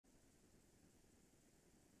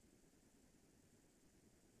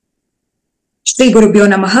Shri Gurubhyo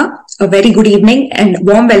Namaha. A very good evening and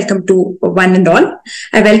warm welcome to one and all.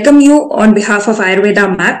 I welcome you on behalf of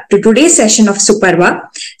Ayurveda MAP to today's session of Suparva,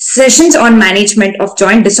 sessions on management of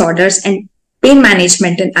joint disorders and pain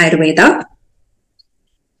management in Ayurveda.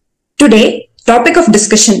 Today, topic of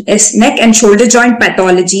discussion is neck and shoulder joint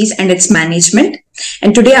pathologies and its management.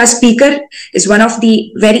 And today our speaker is one of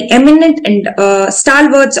the very eminent and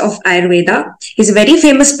stalwarts of Ayurveda. He's a very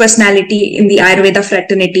famous personality in the Ayurveda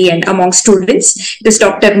fraternity and among students. It is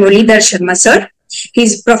Dr. Muralidhar Sharma sir.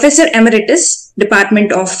 He's Professor Emeritus,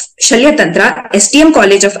 Department of Shalya Tantra, STM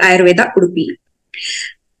College of Ayurveda, Udupi.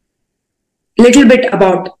 Little bit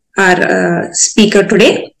about our speaker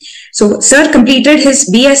today. So, sir completed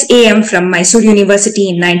his BSAM from Mysore University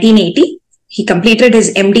in 1980. He completed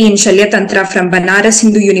his MD in Shalya Tantra from Banaras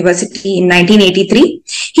Hindu University in 1983.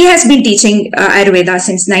 He has been teaching Ayurveda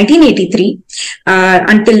since 1983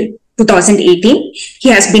 until 2018. He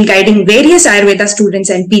has been guiding various Ayurveda students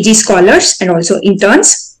and PG scholars and also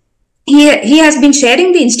interns. He has been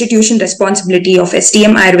sharing the institution responsibility of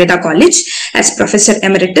STM Ayurveda College as Professor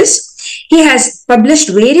Emeritus. He has published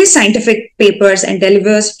various scientific papers and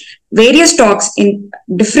delivers various talks in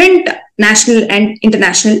different national and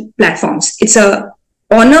international platforms. It's an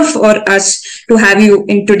honor for us to have you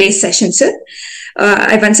in today's session, sir.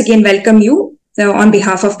 I once again welcome you on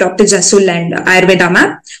behalf of Dr. Jasul and Ayurveda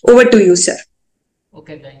MAP. Over to you, sir.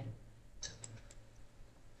 Okay, thank you.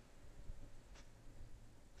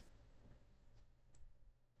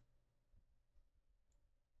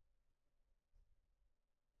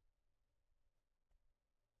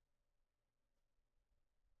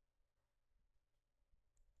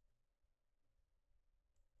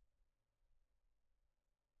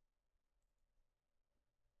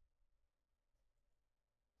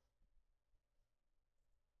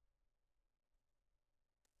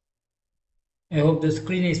 I hope the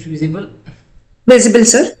screen is visible. Visible,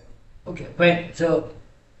 sir. Okay, fine. So,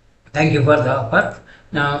 thank you for the offer.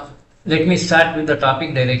 Now, let me start with the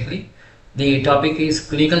topic directly. The topic is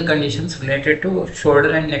clinical conditions related to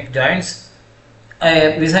shoulder and neck joints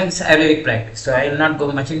besides Ayurvedic practice. So, I will not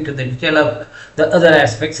go much into the detail of the other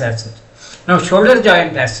aspects as such. Now, shoulder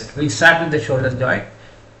joint as such. We'll start with the shoulder joint.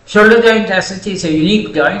 Shoulder joint as such is a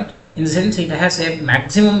unique joint in the sense it has a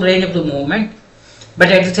maximum range of the movement, but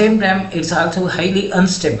at the same time it's also highly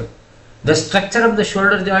unstable. The structure of the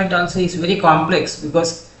shoulder joint also is very complex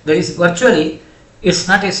because there is virtually, it's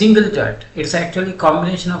not a single joint, it's actually a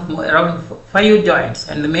combination of around 5 joints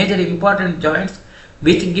and the major important joints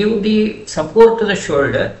which give the support to the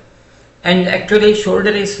shoulder, and actually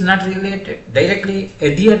shoulder is not related directly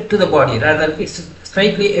adhered to the body, rather it's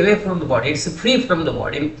slightly away from the body, it's free from the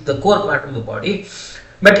body, the core part of the body,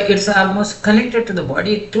 but it's almost connected to the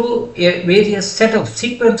body through a various set of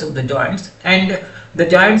sequence of the joints, and the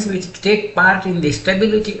joints which take part in the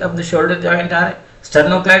stability of the shoulder joint are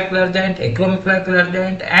sternoclavicular joint, acromioclavicular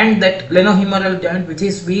joint, and that glenohumeral joint, which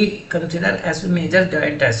is we consider as a major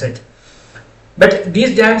joint as such. But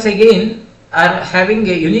these joints again are having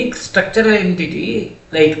a unique structural entity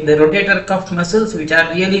like the rotator cuff muscles, which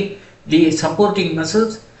are really the supporting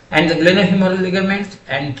muscles, and the glenohumeral ligaments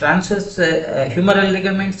and transverse humeral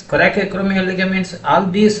ligaments, coracoacromial ligaments, all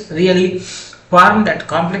these really form that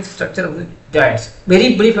complex structure of the joints.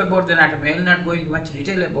 Very brief about the anatomy, I will not go into much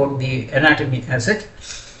detail about the anatomy as such.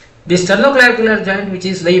 The sternoclavicular joint, which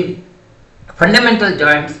is the fundamental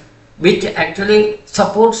joint which actually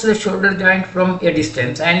supports the shoulder joint from a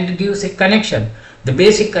distance and gives a connection, the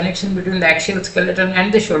basic connection between the axial skeleton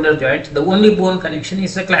and the shoulder joint. The only bone connection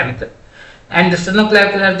is the clavicle. And the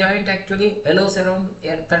sternoclavicular joint actually allows around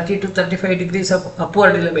 30 to 35 degrees of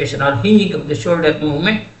upward elevation or hinging of the shoulder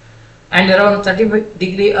movement, and around 30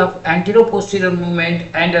 degrees of anterior-posterior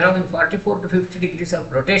movement, and around 44 to 50 degrees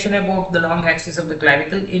of rotation about the long axis of the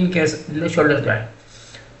clavicle in case in the shoulder joint.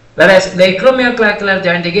 Whereas the acromioclavicular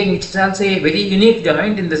joint again, which is also a very unique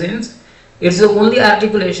joint in the sense, it's the only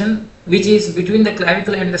articulation which is between the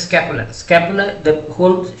clavicle and the scapula. Scapula, the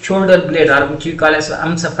whole shoulder blade, or which we call as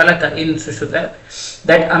Amsa Phalaka in Sushruta,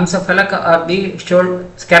 that Amsa Phalaka or the shoulder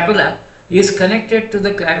scapula is connected to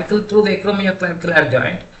the clavicle through the acromioclavicular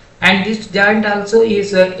joint, and this joint also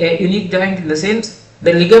is a unique joint in the sense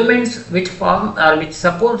the ligaments which form or which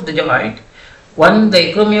support the joint. One, the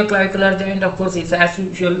acromioclavicular joint, of course, is as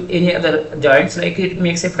usual any other joints, like it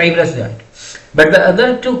makes a fibrous joint. But the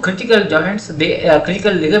other two critical joints, the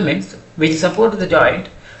critical ligaments which support the joint,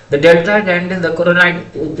 the deltoid and the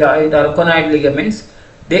coronoid joint or conoid ligaments,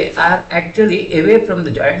 they are actually away from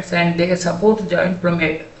the joints and they support the joint from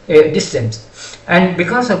a distance. And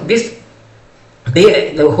because of this,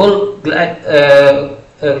 the whole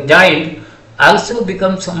joint also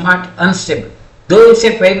becomes somewhat unstable. Though it's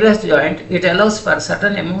a fibrous joint, it allows for a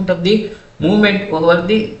certain amount of the movement over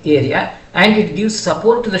the area, and it gives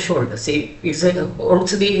support to the shoulder. See, it's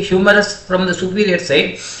holds the humerus from the superior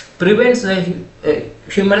side, prevents the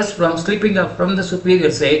humerus from slipping up from the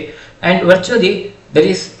superior side, and virtually there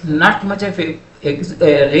is not much of a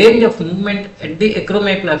range of movement at the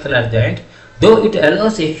acromioclavicular joint, though it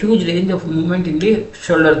allows a huge range of movement in the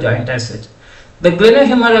shoulder joint as such. The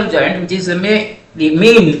glenohumeral joint, which is the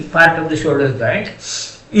main part of the shoulder joint,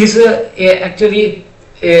 is actually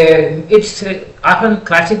it's often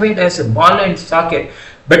classified as a ball and socket,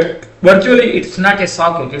 but virtually it's not a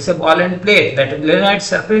socket, it's a ball and plate. That glenoid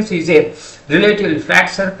surface is a relatively flat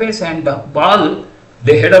surface, and the ball,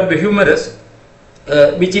 the head of the humerus,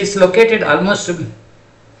 which is located almost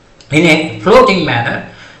in a floating manner,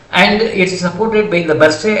 and it is supported by the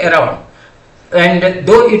bursae around. And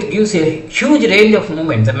though it gives a huge range of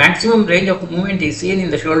movement, the maximum range of movement is seen in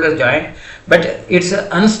the shoulder joint, but it's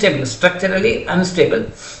unstable, structurally unstable.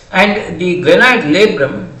 And the glenoid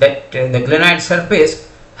labrum, that the glenoid surface,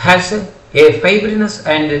 has a fibrinous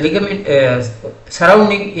and ligament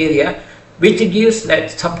surrounding area, which gives that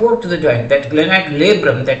support to the joint. That glenoid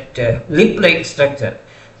labrum, that lip-like structure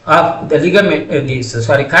of the ligament,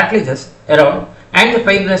 cartilages around, and the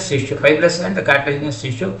fibrous tissue, fibrous and the cartilaginous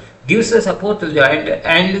tissue, gives the support to the joint,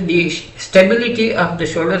 and the stability of the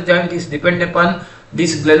shoulder joint is dependent upon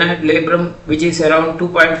this glenoid labrum, which is around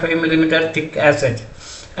 2.5 mm thick as such.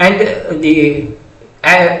 And the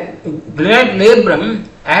glenoid labrum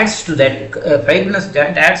adds to that fibrinous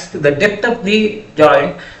joint, adds to the depth of the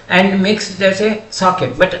joint, and makes it as a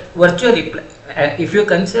socket. But virtually, if you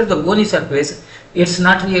consider the bony surface, it's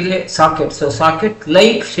not really a socket. So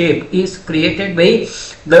socket-like shape is created by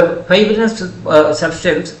the fibrous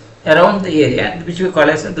substance around the area, which we call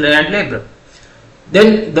as a glenoid labrum.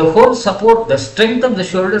 Then the whole support, the strength of the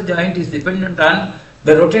shoulder joint is dependent on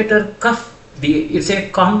the rotator cuff. It's a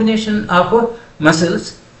combination of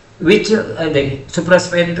muscles, which the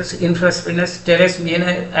supraspinatus, infraspinatus, teres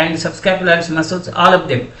minor, and subscapularis muscles, all of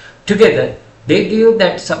them together, they give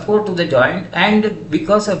that support to the joint, and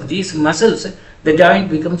because of these muscles, the joint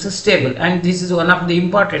becomes stable. And this is one of the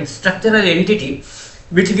important structural entity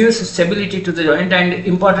which gives stability to the joint, and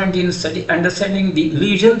important in understanding the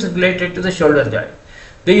lesions related to the shoulder joint.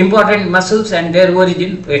 The important muscles and their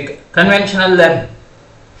origin, like conventional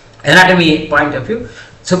anatomy point of view,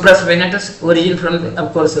 supraspinatus origin from,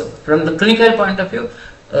 of course, from the clinical point of view,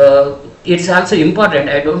 it's also important.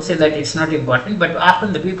 I don't say that it's not important, but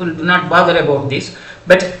often the people do not bother about this.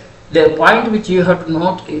 But the point which you have to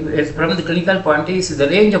note is from the clinical point is the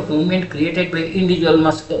range of movement created by individual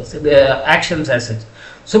muscles, actions as such.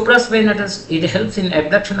 Supraspinatus, it helps in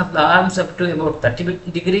abduction of the arms up to about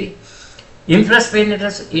 30 degrees.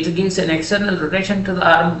 Infraspinatus, it gives an external rotation to the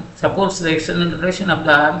arm, supports the external rotation of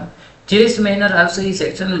the arm. Teres minor also is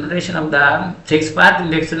external rotation of the arm, takes part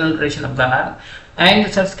in the external rotation of the arm. And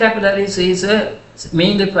subscapularis is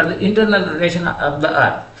mainly for the internal rotation of the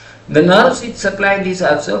arm. The nerves which supply these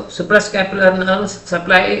also, suprascapular nerves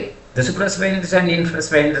supply the supraspinatus and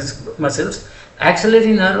infraspinatus muscles,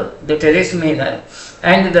 axillary nerve, the teres minor,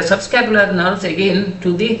 and the subscapular nerves again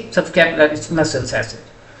to the subscapularis muscles as well.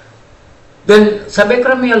 Then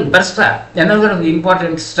subacromial bursa, another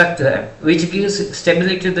important structure which gives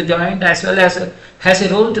stability to the joint as well as has a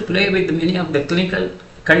role to play with many of the clinical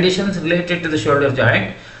conditions related to the shoulder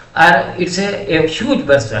joint. It's a huge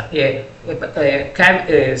bursa,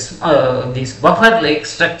 this buffer-like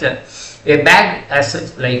structure, a bag as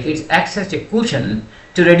such, like it acts as a cushion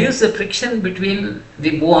to reduce the friction between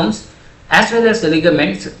the bones as well as the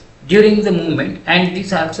ligaments during the movement, and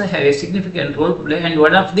these also have a significant role to play. And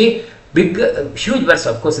one of the huge bursa,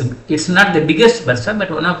 of course, it's not the biggest bursa,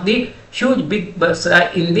 but one of the huge big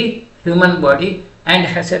bursa in the human body, and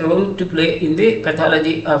has a role to play in the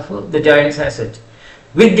pathology of the joints as such.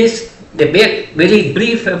 With this, the very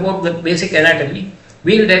brief about the basic anatomy,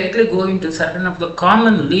 we will directly go into certain of the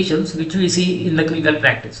common lesions which we see in the clinical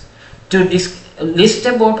practice. To list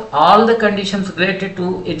about all the conditions related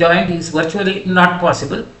to a joint is virtually not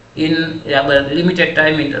possible in our limited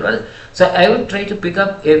time interval. So I would try to pick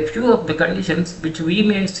up a few of the conditions which we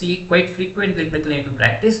may see quite frequently in the clinical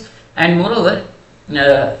practice, and moreover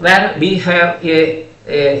where we have a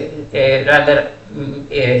rather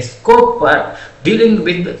a scope for dealing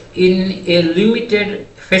with in a limited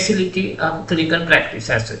facility of clinical practice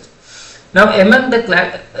as such. Now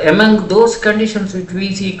among those conditions which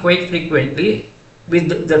we see quite frequently with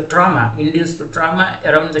the trauma, induced trauma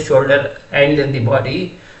around the shoulder and the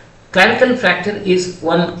body, clavicle fracture is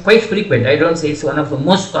one quite frequent. I don't say it's one of the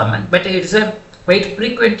most common, but it's a quite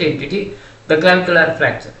frequent entity, the clavicular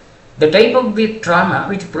fracture. The type of the trauma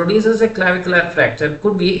which produces a clavicular fracture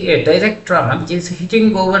could be a direct trauma which is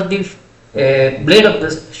hitting over the blade of the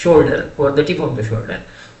shoulder or the tip of the shoulder,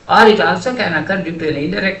 or it also can occur due to an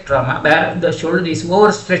indirect trauma where the shoulder is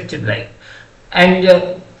overstretched like, and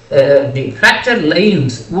the fracture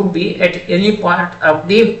lines would be at any part of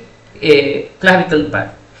the clavicle part.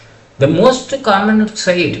 The most common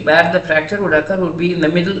site where the fracture would occur would be in the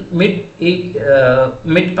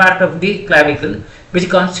mid part of the clavicle, which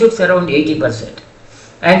constitutes around 80%.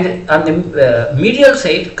 And on the medial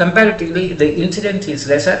side, comparatively, the incidence is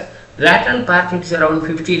lesser. Lateral part is around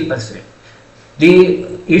 15%. The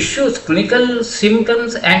issues, clinical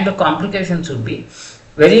symptoms and the complications would be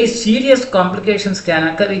very serious complications can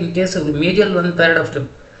occur in case of the medial 1/3 of the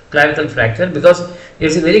clavicle fracture, because it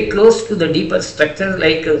is very close to the deeper structure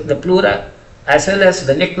like the pleura as well as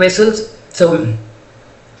the neck vessels. So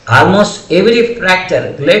almost every fracture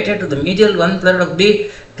related to the medial 1/3 of the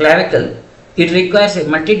clavicle, it requires a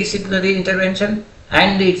multidisciplinary intervention,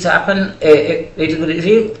 and it's often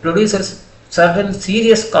it produces certain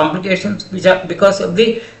serious complications which are because of the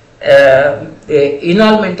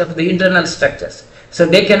involvement of the internal structures. So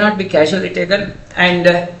they cannot be casually taken, and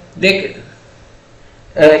they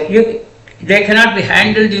cannot be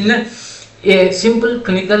handled in a simple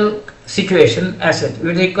clinical situation as such.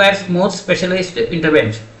 It requires more specialized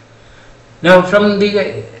intervention. Now, from the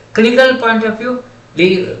clinical point of view, the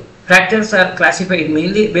fractures are classified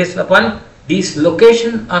mainly based upon this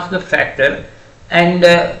location of the fracture, and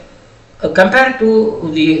compared to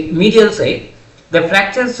the medial side, the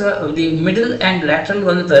fractures of the middle and lateral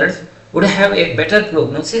 1/3 would have a better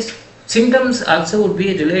prognosis. Symptoms also would be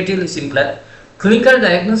relatively simpler. Clinical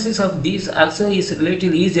diagnosis of these also is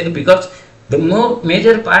relatively easier because the more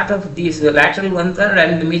major part of these, the lateral 1/3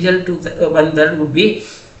 and the medial 1/3 would be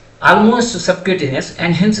almost subcutaneous, and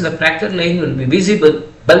hence the fracture line will be visible,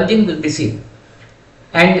 bulging will be seen.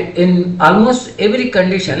 And in almost every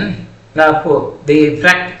condition, the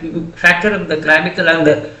fracture of the clavicle and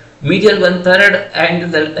the medial 1/3 and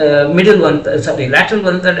the lateral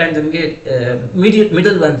 1/3 and the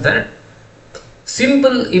middle 1/3,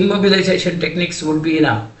 simple immobilization techniques would be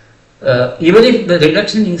enough. Even if the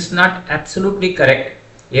reduction is not absolutely correct,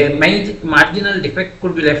 a marginal defect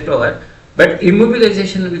could be left over, but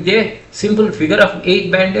immobilization with a simple figure of 8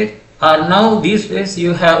 bandage, or now these days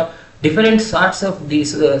you have different sorts of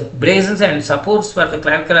these braces and supports for the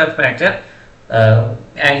clavicular fracture,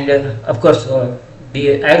 and of course I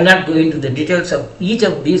will not go into the details of each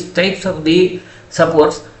of these types of the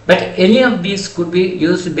supports, but any of these could be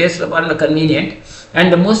used based upon the convenient, and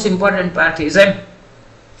the most important part is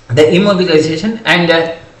the immobilization, and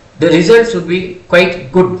the results would be quite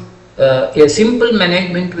good. A simple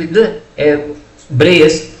management with a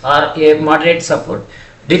brace or a moderate support.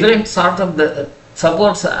 Different sorts of the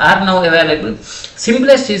supports are now available.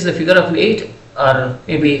 Simplest is the figure of 8, or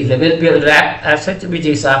maybe the Welpiel wrap as such, which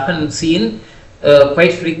is often seen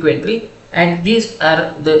quite frequently, and these are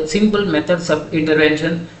the simple methods of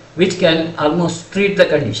intervention which can almost treat the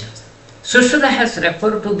conditions. Sushruta has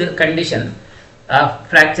referred to the condition of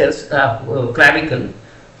fractures of clavicle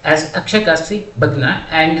as akshakasti bhagna,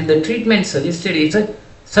 and the treatment suggested is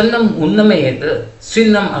sannam unnamayet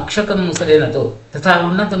srinnam akshakam musarenato tatha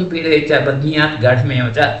unnatam pirecha bhagniyat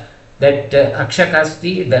gadhmevacha, that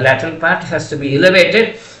akshakasti, the lateral part, has to be elevated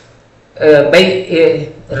by a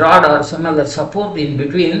rod or some other support in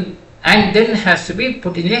between, and then has to be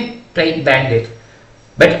put in a tight bandage.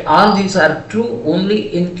 But all these are true only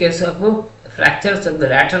in case of fractures of the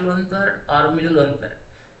lateral 1/3 or middle 1/3.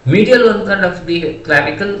 Medial 1/3 of the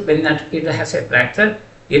clavicle, when it has a fracture,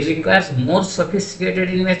 it requires more sophisticated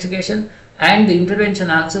investigation, and the intervention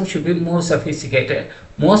also should be more sophisticated.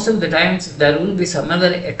 Most of the times there will be some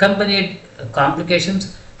other accompanied complications,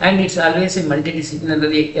 and it's always a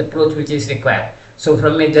multidisciplinary approach which is required. So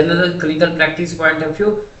from a general clinical practice point of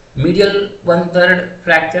view, medial 1/3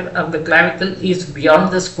 fracture of the clavicle is beyond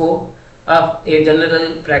the scope of a general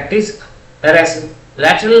practice, whereas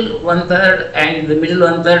lateral 1/3 and the middle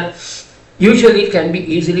 1/3 usually can be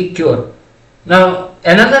easily cured. Now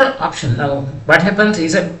another option, now what happens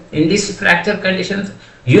is that in these fracture conditions,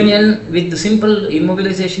 union with the simple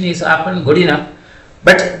immobilization is often good enough,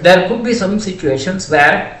 but there could be some situations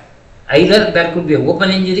where either there could be an open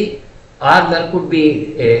injury, or there could be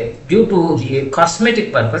due to the cosmetic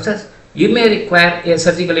purposes, you may require a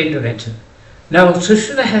surgical intervention. Now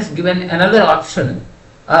Sushruta has given another option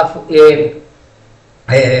of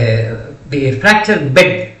the fracture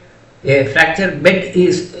bed. A fracture bed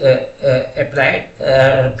is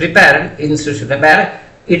prepared in Sushruta, where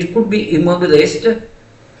it could be immobilized,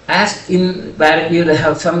 as in where you will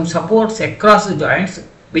have some supports across the joints,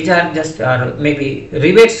 which are just or maybe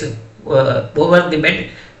rivets over the bed,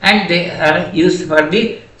 and they are used for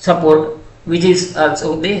the support, which is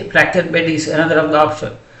also the fracture bed is another of the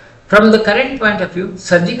option. From the current point of view,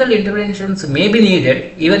 surgical interventions may be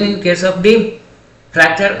needed even in case of the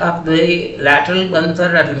fracture of the lateral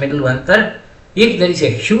 1/3 or the middle 1/3 if there is a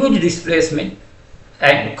huge displacement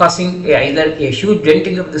and causing either a huge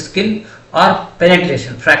denting of the skin or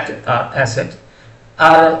penetration fracture as such,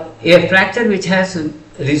 or a fracture which has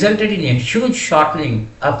resulted in a huge shortening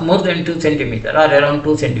of more than 2 cm or around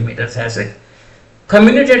 2 cm as such.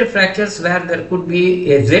 Comminuted fractures where there could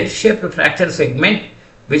be a Z-shaped fracture segment,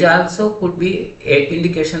 which also could be a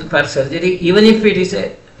indication for surgery even if it is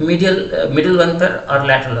a middle 1/3 or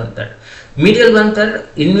lateral 1/3. Medial 1/3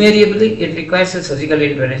 invariably it requires a surgical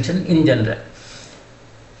intervention in general.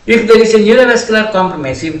 If there is a neurovascular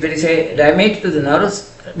compromise, if there is a damage to the nerves,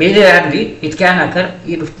 very rarely it can occur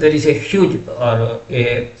if there is a huge or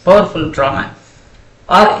a powerful trauma,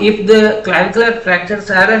 or if the clavicular fractures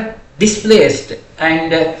are displaced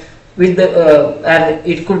and with the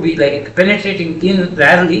it could be like penetrating in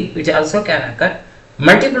rarely, which also can occur.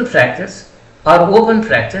 Multiple fractures or open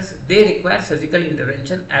fractures, they require surgical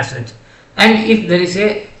intervention as such. And if there is a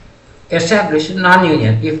established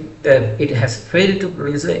non-union, if it has failed to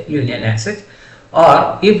produce a union as such,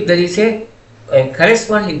 or if there is a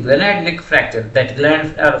corresponding glenoid neck fracture, that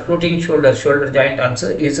glenoid or floating shoulder joint also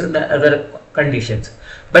is the other conditions.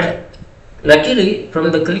 But luckily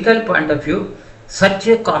from the clinical point of view, such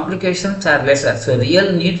complications are lesser. So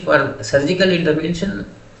real need for surgical intervention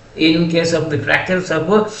in case of the fractures of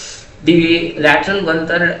the lateral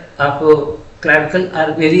 1/3 of clavicle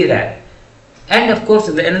are very rare. And of course,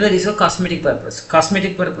 another is a cosmetic purpose.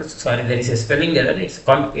 Sorry, there is a spelling error. It's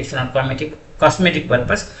complication of cosmetic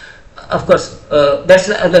purpose. Of course, that's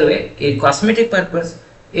the other way. In cosmetic purpose,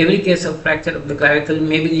 every case of fracture of the clavicle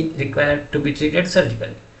may be required to be treated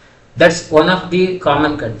surgically. That's one of the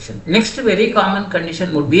common conditions. Next very common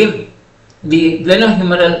condition would be the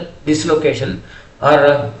glenohumeral dislocation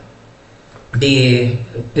or the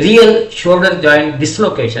real shoulder joint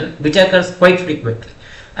dislocation, which occurs quite frequently.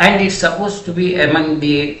 And it's supposed to be among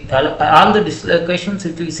the all the dislocations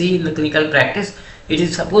which we see in the clinical practice, it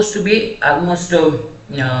is supposed to be almost the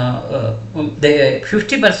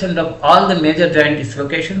 50% of all the major joint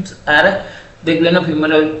dislocations are the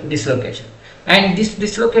glenohumeral dislocation. And this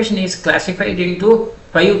dislocation is classified into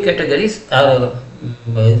 5 categories,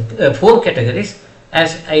 4 categories,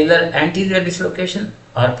 as either anterior dislocation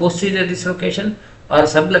or posterior dislocation or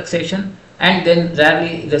subluxation, and then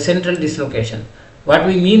rarely the central dislocation. What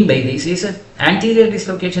we mean by this is anterior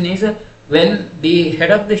dislocation is when the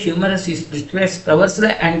head of the humerus is displaced towards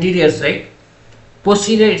the anterior side,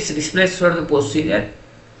 posterior is displaced toward the posterior,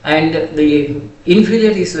 and the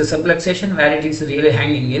inferior is the subluxation where it is really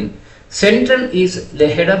hanging in. Central is the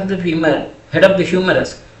head of the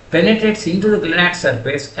humerus penetrates into the glenoid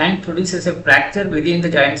surface and produces a fracture within the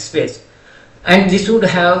joint space. And this would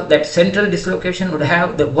have, that central dislocation would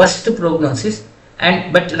have the worst prognosis,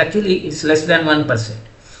 but luckily it's less than 1%.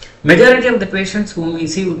 Majority of the patients whom we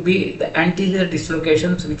see would be the anterior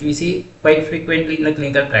dislocations, which we see quite frequently in the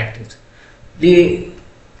clinical practice. The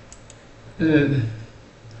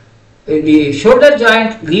shoulder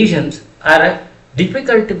joint lesions are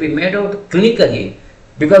difficult to be made out clinically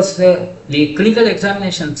because the clinical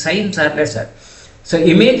examination signs are lesser. So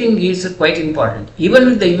imaging is quite important. Even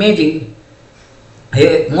with the imaging,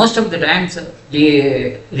 most of the times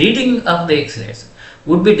the reading of the X-rays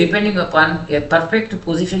would be depending upon a perfect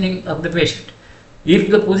positioning of the patient. If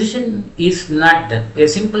the position is not done, a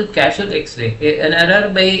simple casual X-ray, an error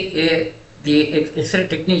by the X-ray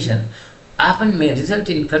technician often may result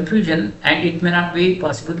in confusion and it may not be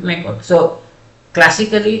possible to make out. So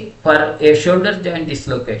classically, for a shoulder joint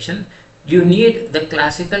dislocation, you need the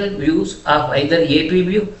classical views of either AP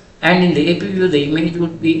view, and in the AP view the image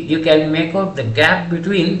would be, you can make out the gap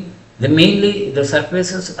between mainly the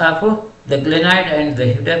surfaces of the glenoid and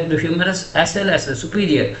the head of the humerus, as well as the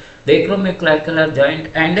superior, the acromioclavicular joint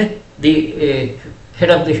and the head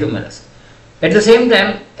of the humerus. At the same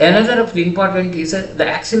time, another of the important is the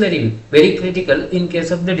axillary view, very critical in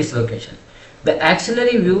case of the dislocation. The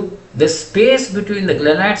axillary view, the space between the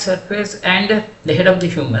glenoid surface and the head of the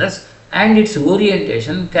humerus and its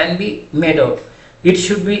orientation can be made out. It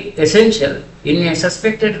should be essential in a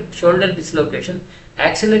suspected shoulder dislocation.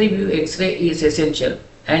 Axillary view X-ray is essential,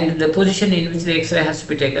 and the position in which the X-ray has to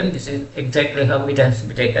be taken, this is exactly how it has to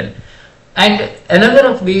be taken. And another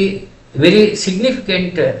of the very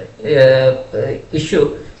significant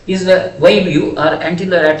issue is the Y view or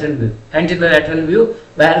anterolateral view. Anterolateral view,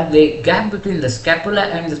 where the gap between the scapula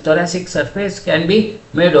and the thoracic surface can be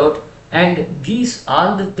made out, and these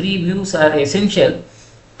all the three views are essential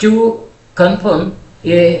to confirm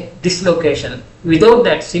a dislocation. Without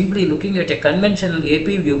that, simply looking at a conventional AP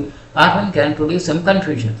view often can produce some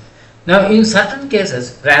confusion. Now, in certain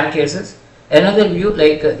cases, rare cases, another view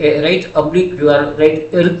like a right oblique view or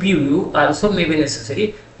right LP view also may be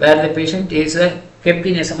necessary, where the patient is kept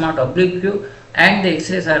in a somewhat oblique view and the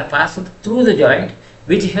X-rays are passed through the joint,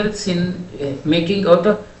 which helps in making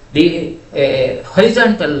out the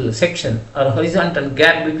horizontal section or horizontal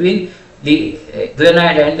gap between the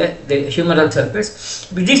glenoid and the humeral surface.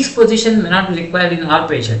 This position may not be required in all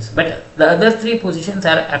patients, but the other three positions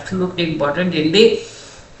are absolutely important in the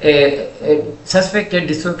suspected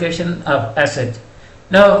dislocation of asset.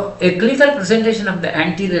 Now, a clinical presentation of the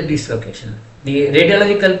anterior dislocation. The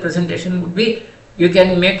radiological presentation would be, you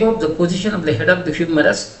can make out the position of the head of the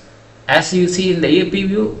humerus. As you see in the AP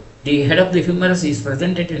view, the head of the humerus is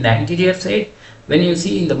presented in the anterior side. When you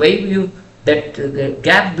see in the Y view, that the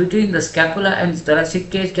gap between the scapula and thoracic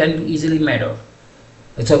cage can be easily made out.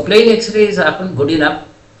 So plain X-ray is often good enough,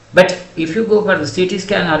 but if you go for the CT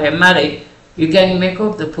scan or MRI, you can make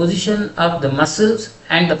out the position of the muscles,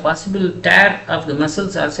 and the possible tear of the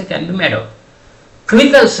muscles also can be made out.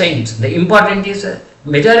 Clinical signs, the important is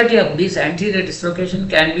majority of these anterior dislocation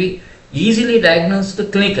can be easily diagnosed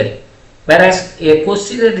clinically, whereas a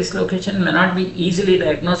posterior dislocation may not be easily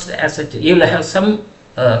diagnosed as such. You will have some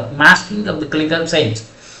masking of the clinical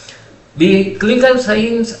signs. The clinical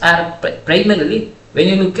signs are primarily, when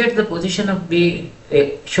you look at the position of the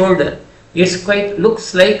shoulder, it quite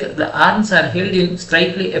looks like the arms are held in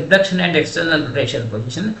slightly abduction and external rotation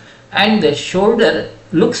position, and the shoulder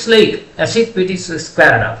looks like as if it is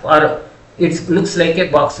squared off, or it looks like a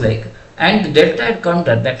box like, and the deltoid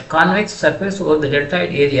counter, that convex surface over the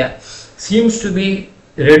deltoid area, seems to be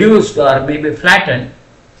reduced or maybe flattened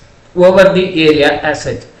over the area as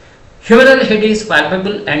such. Humeral head is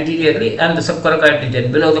palpable anteriorly and the subcoracoid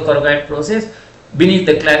region below the coracoid process. Beneath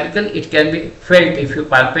the clavicle, it can be felt if you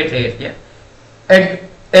palpate the area. And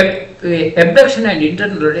abduction and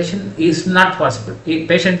internal rotation is not possible. The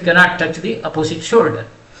patient cannot touch the opposite shoulder.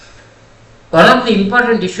 One of the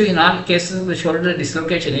important issue in all cases of the shoulder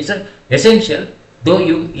dislocation is essential, though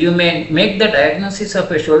you may make the diagnosis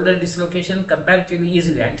of a shoulder dislocation comparatively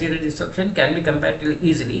easily, anterior dislocation can be comparatively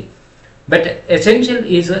easily, but essential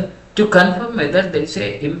is to confirm whether there is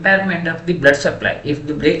a impairment of the blood supply, if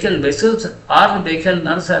the brachial vessels or the brachial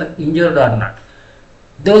nerves are injured or not.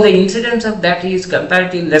 Though the incidence of that is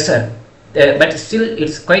comparatively lesser, but still it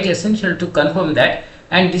is quite essential to confirm that,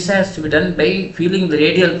 and this has to be done by feeling the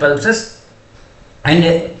radial pulses. And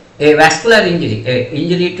a vascular injury,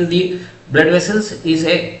 injury to the blood vessels, is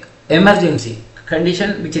a emergency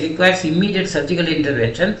condition which requires immediate surgical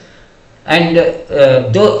intervention, and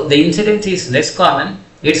though the incidence is less common,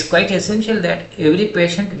 it is quite essential that every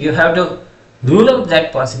patient you have to rule out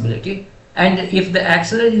that possibility. And if the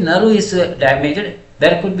axillary nerve is damaged,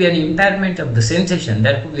 there could be an impairment of the sensation.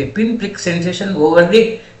 There could be a pinprick sensation over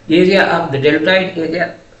the area of the deltoid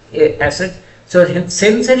area as such. So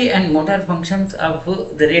sensory and motor functions of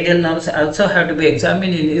the radial nerves also have to be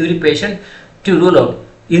examined in every patient to rule out.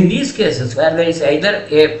 In these cases where there is either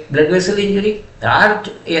a blood vessel injury or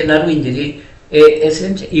a nerve injury,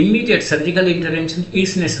 immediate surgical intervention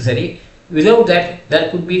is necessary. Without that, there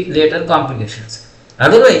could be later complications.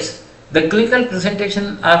 Otherwise, the clinical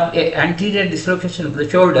presentation of an anterior dislocation of the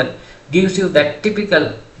shoulder gives you that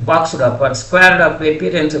typical boxed up or squared up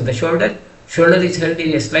appearance of the shoulder. Shoulder is held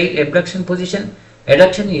in a slight abduction position.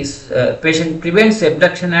 Adduction is, patient prevents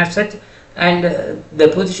abduction as such, and the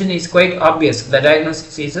position is quite obvious. The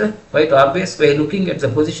diagnosis is quite obvious by looking at the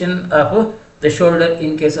position of the shoulder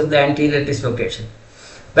in case of the anterior dislocation.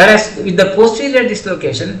 Whereas with the posterior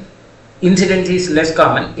dislocation, incidence is less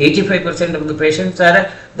common. 85% of the patients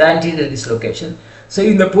are the anterior dislocation. So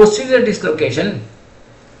in the posterior dislocation,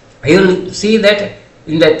 you will see that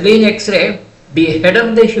in the plain X-ray, the head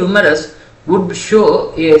of the humerus would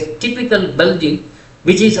show a typical bulging,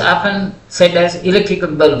 which is often said as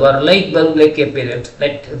electrical bulb or light bulb like appearance.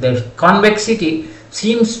 That the convexity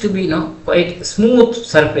seems to be quite smooth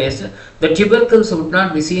surface. The tubercles would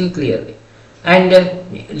not be seen clearly, and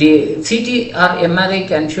the CT or MRI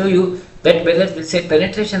can show you that whether there is a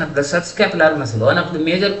penetration of the subscapular muscle. One of the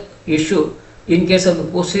major issue in case of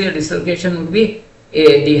the posterior dislocation would be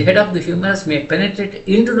the head of the humerus may penetrate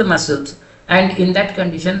into the muscles, and in that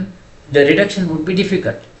condition the reduction would be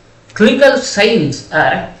difficult. Clinical signs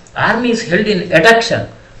are arm is held in adduction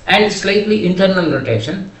and slightly internal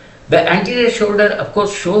rotation. The anterior shoulder, of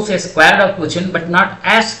course, shows a squared off position, but not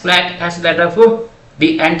as flat as that of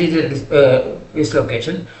the anterior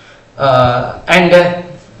dislocation. The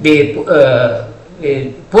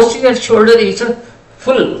posterior shoulder is a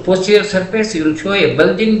full posterior surface. You will show a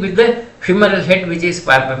bulging with the femoral head, which is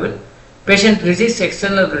palpable. Patient resists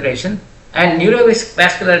external rotation, and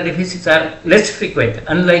neurovascular deficits are less frequent.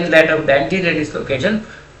 Unlike that of the anterior dislocation,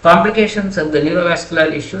 complications of the neurovascular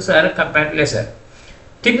issues are compared lesser.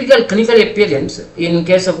 Typical clinical appearance in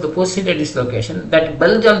case of the posterior dislocation, that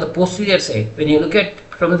bulge on the posterior side, when you look at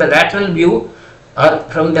from the lateral view or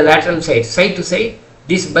from the lateral side, side to side,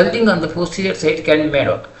 this bulging on the posterior side can be made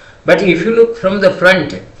out. But if you look from the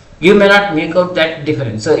front, you may not make out that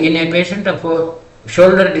difference. So in a patient of a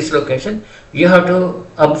shoulder dislocation, you have to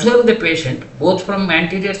observe the patient both from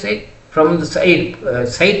anterior side, from the side,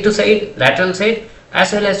 side to side, lateral side,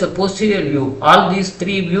 as well as the posterior view. All these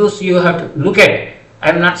three views you have to look at. I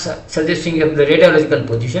am not suggesting of the radiological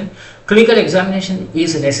position. Clinical examination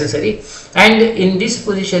is necessary, and in this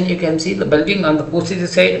position you can see the bulging on the posterior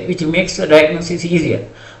side, which makes the diagnosis easier.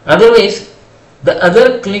 Otherwise, the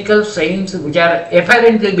other clinical signs which are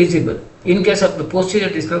apparently visible in case of the posterior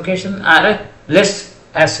dislocation are less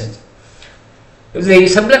as such. The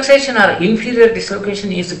subluxation or inferior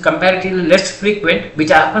dislocation is comparatively less frequent, which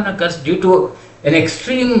often occurs due to an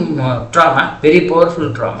extreme trauma, very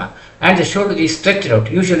powerful trauma, and the shoulder is stretched out,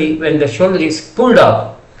 usually when the shoulder is pulled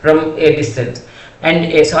off from a distance, and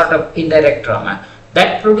a sort of indirect trauma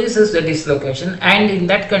that produces the dislocation, and in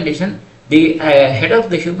that condition the head of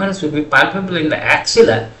the humerus will be palpable in the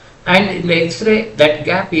axilla, and in the X-ray that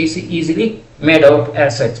gap is easily made out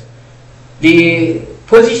as such. The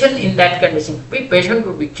position in that condition, the patient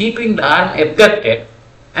would be keeping the arm abducted,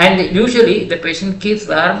 and usually the patient keeps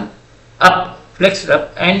the arm up, flexed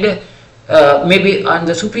up, and maybe on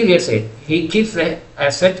the superior side he keeps the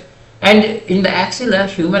as such, and in the axilla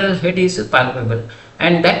humeral head is palpable,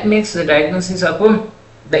 and that makes the diagnosis of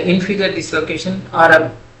the inferior dislocation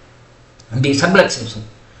or the subluxation.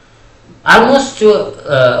 Almost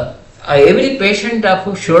every patient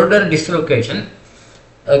of shoulder dislocation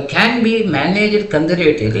can be managed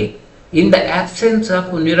conservatively in the absence of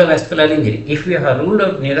neurovascular injury. If we have ruled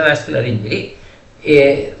out neurovascular injury,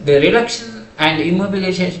 the reduction and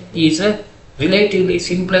immobilization is relatively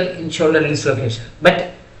simpler in shoulder dislocation.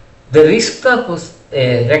 But the risk of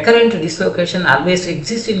recurrent dislocation always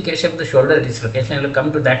exists in case of the shoulder dislocation. I will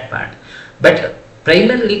come to that part. But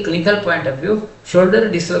primarily clinical point of view,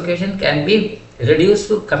 shoulder dislocation can be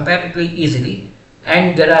reduced comparatively easily,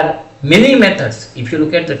 and there are many methods. If you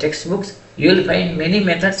look at the textbooks, you will find many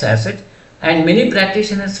methods as such, and many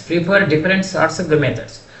practitioners prefer different sorts of the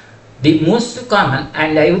methods. The most common,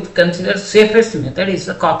 and I would consider safest method, is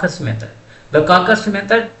the Coccus method. The Coccus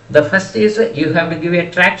method, the first is you have to give a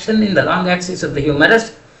traction in the long axis of the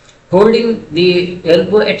humerus, holding the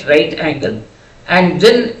elbow at right angle, and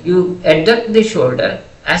then you adduct the shoulder,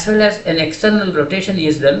 as well as an external rotation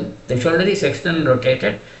is done. The shoulder is externally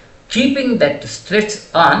rotated. Keeping that stretch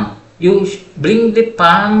on, you bring the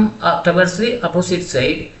palm towards the opposite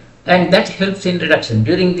side, and that helps in reduction.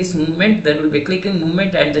 During this movement, there will be clicking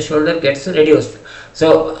movement, and the shoulder gets reduced.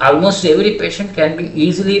 So almost every patient can be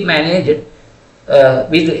easily managed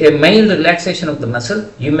with a mild relaxation of the muscle.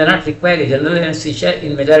 You may not require a general anesthesia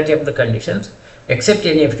in majority of the conditions. Except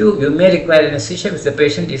NF2, you may require anesthesia if the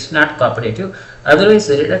patient is not cooperative. Otherwise,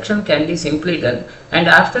 the reduction can be simply done, and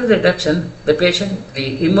after the reduction, the patient,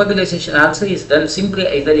 the immobilization also is done simply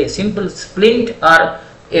either a simple splint or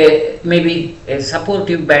maybe a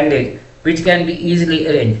supportive bandage, which can be easily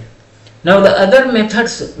arranged. Now, the other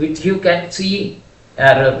methods which you can see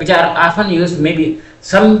which are often used, maybe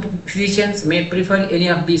some physicians may prefer any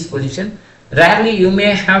of these positions. Rarely you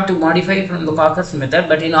may have to modify from the Coccus method,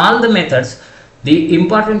 but in all the methods, the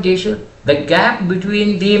important issue, the gap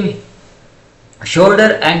between the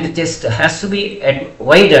shoulder and the chest has to be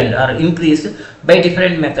widened or increased by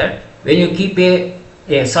different method. When you keep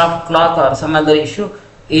a soft cloth or some other issue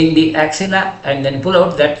in the axilla and then pull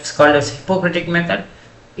out, that's called as Hippocratic method.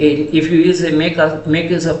 If you use make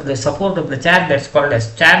use of the support of the chair, that's called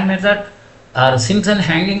as chair method, or Simpson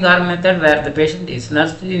hanging arm method, where the patient is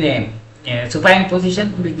nursed in a supine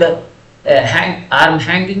position with the arm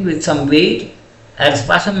hanging with some weight, or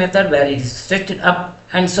spasm method where it is stretched up,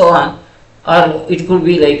 and so on. Or it could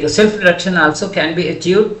be like self-reduction also can be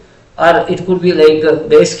achieved, or it could be like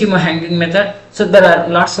the Eskimo hanging method. So there are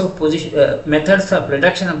lots of methods of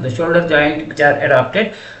reduction of the shoulder joint which are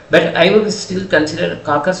adopted, but I would still consider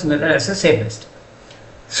Coccus method as the safest.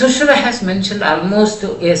 Sushruta has mentioned almost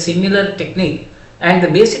a similar technique, and the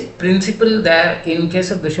basic principle there in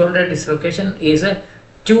case of the shoulder dislocation is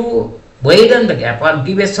to widen the gap or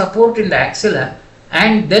give a support in the axilla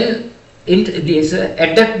and then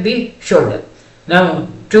adduct the shoulder. Now,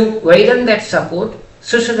 to widen that support,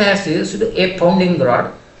 Sushruta has used a pounding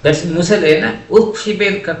rod, that's Musalena,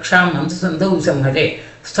 Utshiped Kaksham Hamsandhu Samhare,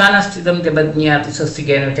 Sthanastidam Debadnyat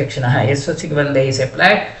Swastikena Tekshanaha. A swastikabandha is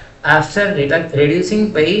applied after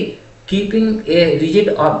reducing by keeping a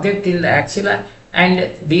rigid object in the axilla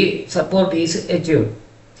and the support is achieved.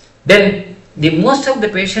 Then, the most of the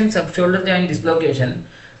patients of shoulder joint dislocation,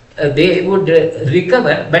 they would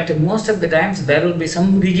recover, but most of the times there will be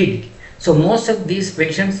some rigidity. So most of these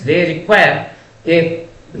patients, they require a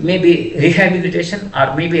maybe rehabilitation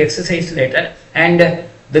or maybe exercise later, and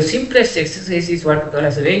the simplest exercise is what we call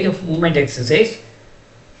as range of movement exercise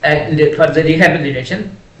and for the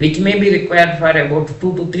rehabilitation, which may be required for about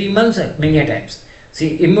 2 to 3 months many times.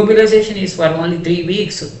 See, immobilization is for only 3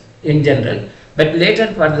 weeks in general, but later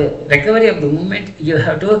for the recovery of the movement, you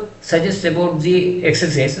have to suggest about the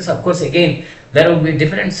exercises. Of course, again, there will be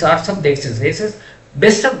different sorts of the exercises.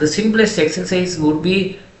 Best of the simplest exercise would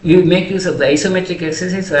be you make use of the isometric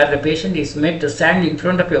exercise where the patient is made to stand in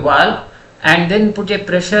front of a wall and then put a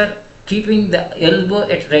pressure keeping the elbow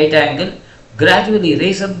at right angle, gradually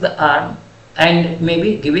raise up the arm and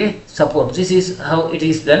maybe give a support. This is how it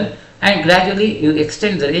is done, and gradually you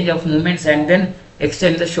extend the range of movements and then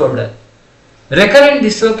extend the shoulder. Recurrent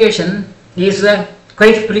dislocation is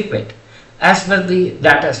quite frequent. As per the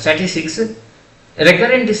data statistics,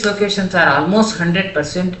 recurrent dislocations are almost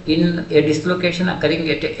 100% in a dislocation occurring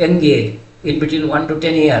at a young age, in between 1 to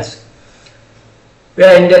 10 years.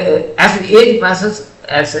 And as the age passes,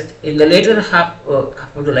 as in the later half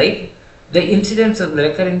of the life, the incidence of the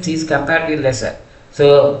recurrence is comparatively lesser.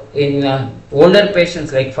 So in older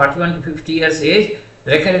patients like 41 to 50 years age,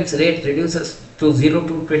 recurrence rate reduces to 0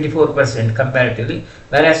 to 24% comparatively,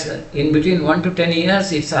 whereas in between 1 to 10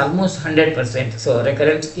 years it's almost 100%. So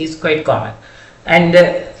recurrence is quite common. And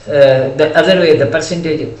the other way, the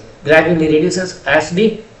percentage gradually reduces as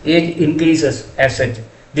the age increases as such.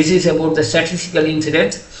 This is about the statistical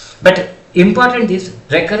incidence, but important is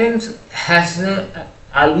recurrence has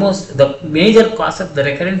almost the major cause of the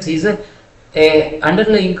recurrence is a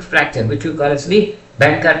underlying fracture, which we call as the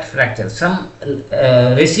Bankart fracture, some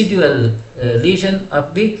residual lesion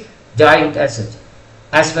of the joint as such.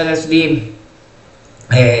 As far as the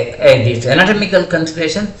this anatomical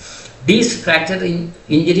consideration, these fracture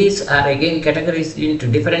injuries are again categorized into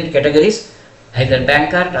different categories, either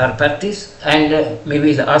Bankart or Perthes, and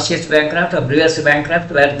maybe the osseous Bancroft or Breuer's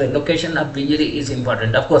Bancroft, where the location of the injury is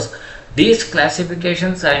important. Of course, these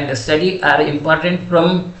classifications and study are important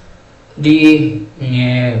from the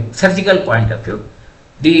surgical point of view.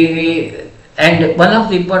 And one of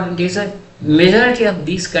the important is that majority of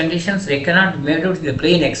these conditions they cannot be made out in the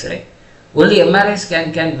plain X-ray. Only MRI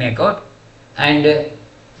scan can make out, and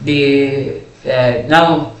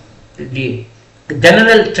now the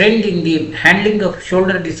general trend in the handling of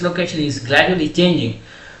shoulder dislocation is gradually changing.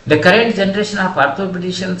 The current generation of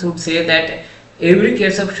orthopedicians would say that every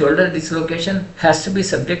case of shoulder dislocation has to be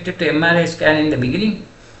subjected to MRI scan in the beginning,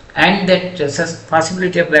 and that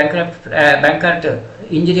possibility of Bankart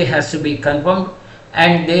injury has to be confirmed,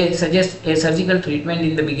 and they suggest a surgical treatment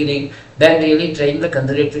in the beginning, then really trying the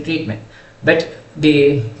conservative treatment. But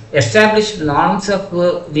the established norms of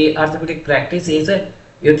the orthopedic practice is that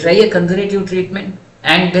you try a conservative treatment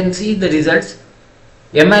and then see the results.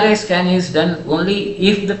 MRI scan is done only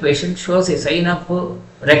if the patient shows a sign of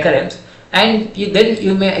recurrence, and then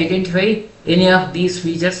you may identify any of these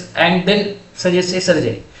features and then suggest a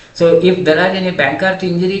surgery. So if there are any Bankart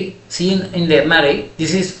injury seen in the MRI,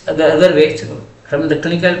 this is the other way. So from the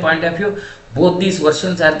clinical point of view, both these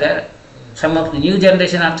versions are there. Some of the new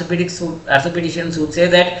generation orthopedicians would say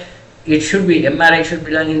that it should be MRI should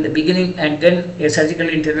be done in the beginning and then a surgical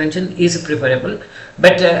intervention is preferable.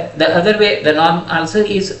 But the other way, the norm also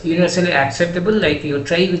is universally acceptable, like you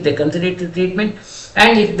try with the conservative treatment,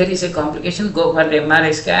 and if there is a complication, go for the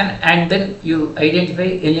MRI scan and then you identify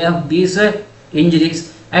any of these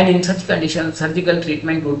injuries, and in such conditions surgical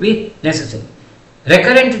treatment would be necessary.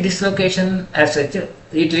 Recurrent dislocation as such,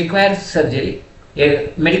 it requires surgery.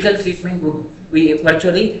 A medical treatment would be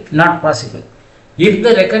virtually not possible. If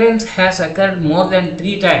the recurrence has occurred more than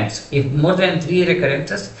 3 times, if more than 3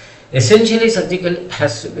 recurrences, essentially surgical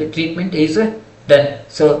treatment is done.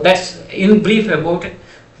 So that's in brief about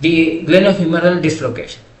the glenohumeral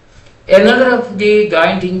dislocation. Another of the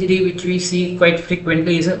joint injury which we see quite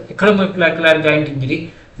frequently is acromioclavicular joint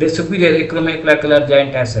injury, the superior acromioclavicular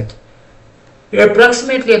joint as such.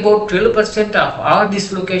 Approximately about 12% of all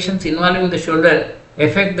dislocations involving the shoulder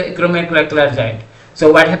affect the acromioclavicular joint.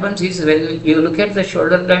 So what happens is, when you look at the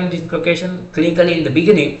shoulder joint dislocation clinically in the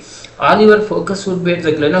beginning, all your focus would be at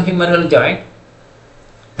the glenohumeral joint,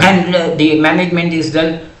 and the management is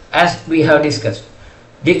done as we have discussed.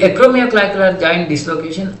 The acromioclavicular joint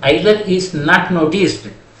dislocation either is not noticed,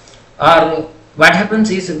 or what happens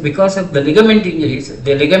is, because of the ligament injuries,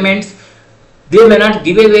 the ligaments, they may not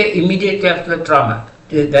give away immediately after the trauma.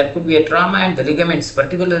 There could be a trauma and the ligaments,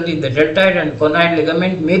 particularly the deltoid and conoid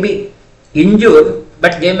ligament, may be injured,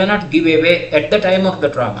 but they may not give away at the time of the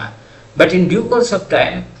trauma. But in due course of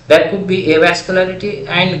time, there could be avascularity,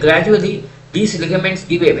 and gradually these ligaments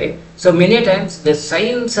give away. So many times the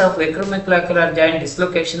signs of acromioclavicular joint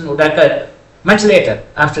dislocation would occur much later,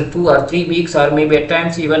 after 2 or 3 weeks, or maybe at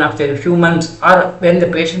times even after a few months, or when the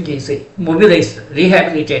patient is mobilized,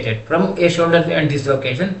 rehabilitated from a shoulder joint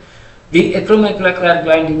dislocation, the acromioclavicular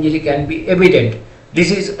joint injury can be evident.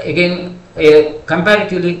 This is again a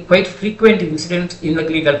comparatively quite frequent incident in the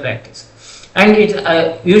clinical practice. And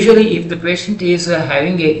it usually, if the patient is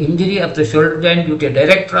having an injury of the shoulder joint due to a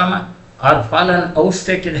direct trauma or fallen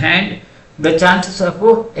outstretched hand, the chances of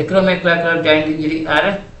acromioclavicular joint injury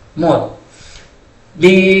are more.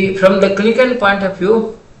 From the clinical point of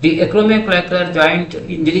view, the acromioclavicular joint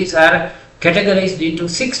injuries are categorized into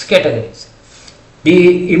 6 categories.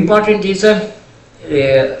 The important is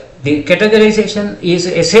the categorization is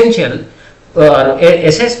essential, or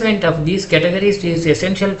assessment of these categories is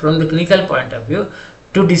essential from the clinical point of view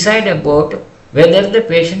to decide about whether the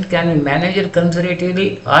patient can be managed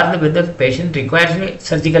conservatively or whether the patient requires a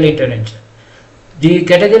surgical intervention. The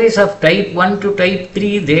categories of type 1 to type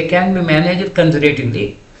 3, they can be managed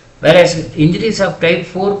conservatively, whereas injuries of type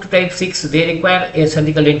 4 to type 6, they require a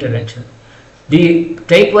surgical intervention. The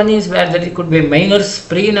type 1 is where there could be a minor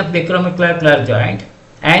sprain of the acromioclavicular joint,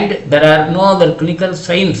 and there are no other clinical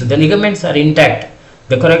signs. The ligaments are intact.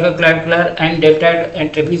 The coracoclavicular and deltoid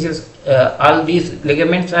and trapezius, all these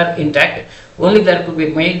ligaments are intact. Only there could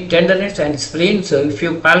be mild tenderness and sprain. So if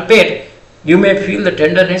you palpate, you may feel the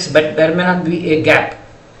tenderness, but there may not be a gap.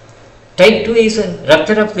 Type 2 is a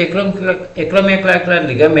rupture of the acromioclavicular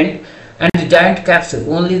ligament and the joint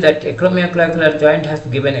capsule. Only that acromioclavicular joint has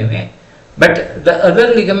given away, but the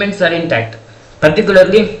other ligaments are intact.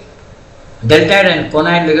 Particularly deltoid and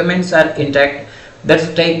conoid ligaments are intact.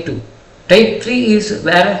 That's type 2. Type 3 is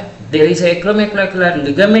where there is a acromioclavicular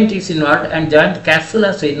ligament is involved and joint capsule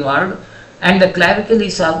is involved, and the clavicle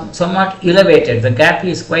is somewhat elevated. The gap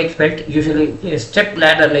is quite felt. Usually a step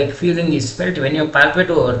ladder like feeling is felt when you palpate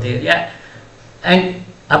over the area, and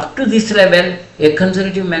up to this level a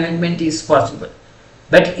conservative management is possible.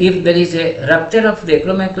 But if there is a rupture of the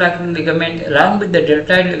acromioclavicular ligament along with the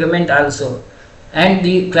deltoid ligament also, and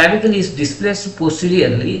the clavicle is displaced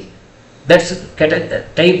posteriorly, that's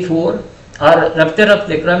type 4, or rupture of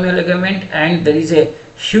the acromial ligament and there is a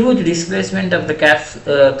huge displacement of the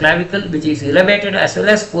clavicle which is elevated as well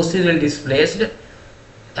as posteriorly displaced,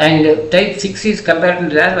 and type 6 is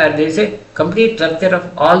comparatively rare, where there is a complete rupture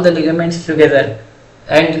of all the ligaments together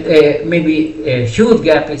and maybe a huge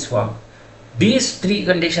gap is formed. These 3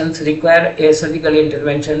 conditions require a surgical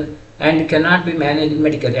intervention and cannot be managed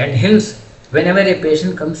medically, and hence whenever a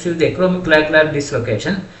patient comes to the acromioclavicular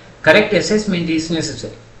dislocation, correct assessment is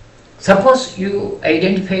necessary. Suppose you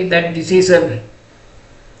identify that this is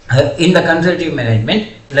in the conservative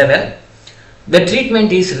management level, the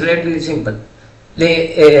treatment is relatively simple.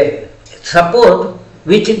 The support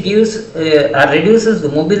which gives or reduces the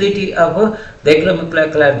mobility of the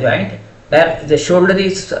acromioclavicular joint, where the shoulder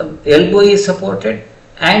is, elbow is supported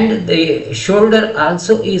and the shoulder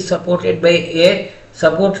also is supported by a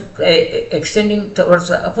support extending towards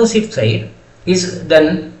the opposite side, is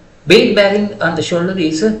done. Weight bearing on the shoulder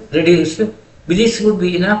is reduced. This would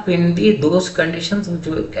be enough in those conditions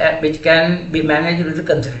which can be managed with the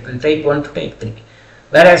conservative type 1 to type 3.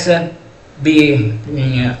 Whereas the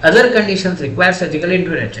other conditions require surgical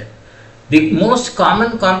intervention. The most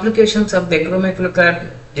common complications of the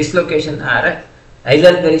acromioclavicular dislocation are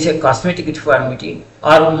either there is a cosmetic deformity,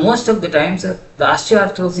 or most of the times the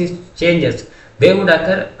osteoarthrosis changes, they would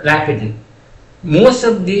occur rapidly. Most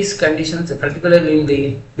of these conditions, particularly in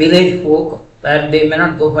the village folk, where they may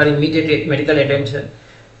not go for immediate medical attention,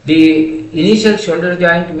 the initial shoulder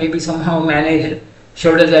joint may be somehow managed,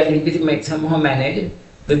 shoulder joint injury may be somehow managed.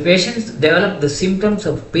 The patients develop the symptoms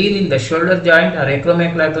of pain in the shoulder joint or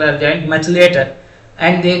acromioclavicular joint much later,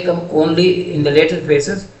 and they come only in the later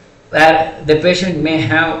phases, where the patient may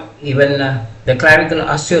have even the clavicle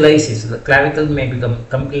osteolysis. The clavicle may become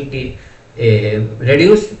completely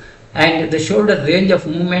reduced, and the shoulder range of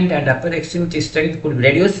movement and upper extremity strength could be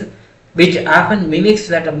reduced, which often mimics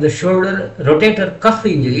that of the shoulder rotator cuff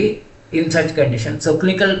injury, in such conditions. So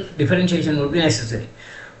clinical differentiation would be necessary.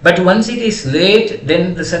 But once it is late,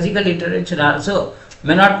 then the surgical intervention also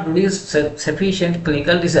may not produce sufficient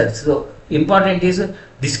clinical results. So important is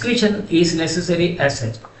discretion is necessary as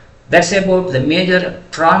such. That's about the major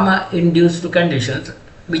trauma induced conditions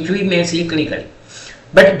which we may see clinically.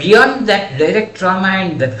 But beyond that direct trauma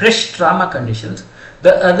and the fresh trauma conditions,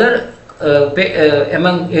 the other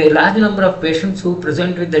among a large number of patients who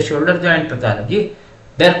present with the shoulder joint pathology,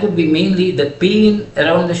 there could be mainly the pain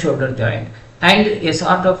around the shoulder joint and a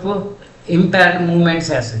sort of impaired movements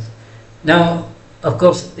as such. Now, of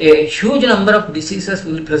course, a huge number of diseases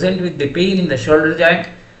will present with the pain in the shoulder joint,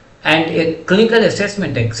 and a clinical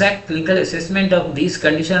assessment, exact clinical assessment of these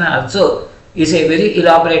conditions also is a very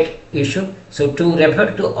elaborate issue. So to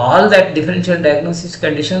refer to all that differential diagnosis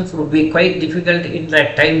conditions would be quite difficult in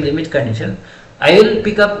that time limit condition. I will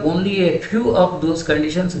pick up only a few of those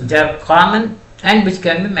conditions which are common and which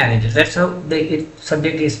can be managed. That's how the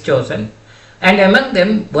subject is chosen. And among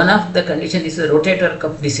them, one of the condition is the rotator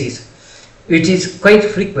cuff disease, which is quite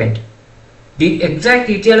frequent. The exact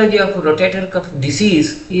etiology of rotator cuff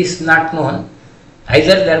disease is not known.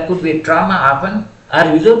 Either there could be trauma happen,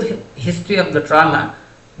 or without history of the trauma,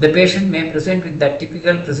 the patient may present with that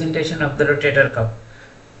typical presentation of the rotator cuff.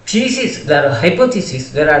 Thesis, there are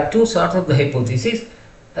hypotheses. There are two sorts of the hypothesis.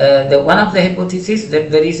 The one of the hypothesis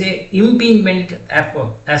that there is a impingement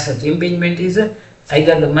as such. Impingement is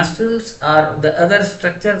either the muscles or the other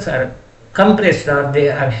structures are compressed, or they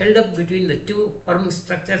are held up between the two firm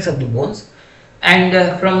structures of the bones.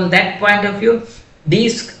 And from that point of view,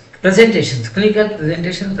 these presentations, clinical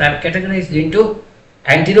presentations, are categorized into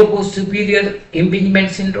anterior-posterior impingement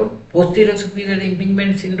syndrome, posterior superior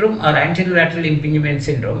impingement syndrome, or anterolateral impingement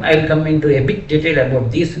syndrome. I will come into a bit detail about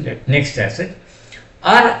these next asset.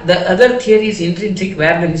 Or the other theory is intrinsic,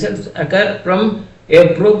 where the results occur from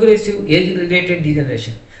a progressive age-related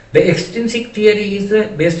degeneration. The extrinsic theory is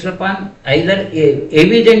based upon either a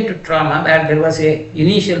evident trauma, where there was a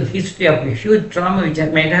initial history of a huge trauma which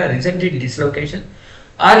might have resulted in dislocation,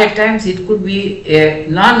 or at times it could be a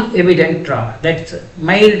non-evident trauma, that's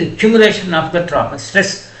mild accumulation of the trauma,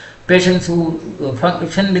 stress. Patients who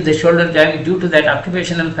function with the shoulder joint due to that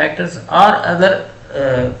occupational factors or other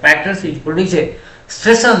factors which produce a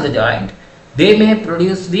stress on the joint, they may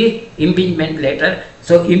produce the impingement later.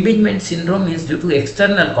 So impingement syndrome is due to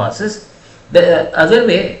external causes. The other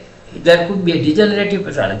way, there could be a degenerative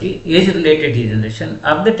pathology, age-related degeneration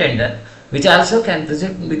of the tendon, which also can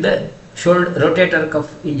present with the shoulder rotator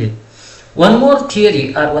cuff injury. One more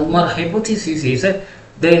theory or one more hypothesis is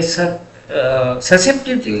the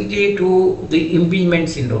susceptibility to the impingement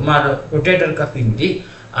syndrome or rotator cuff injury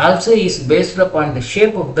also is based upon the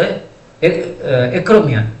shape of the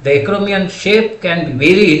acromion. The acromion shape can be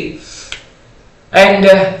varied, and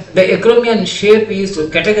the acromion shape is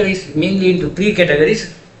categorized mainly into three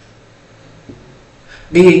categories.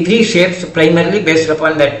 The three shapes primarily based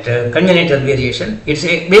upon that congenital variation. It's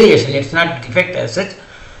a variation, it's not defect as such.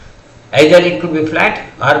 Either it could be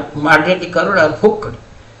flat or moderately curved or hooked.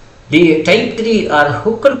 The type 3 or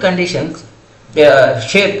hooked conditions, the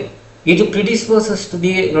shape, it predisposes to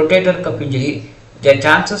the rotator cuff injury. The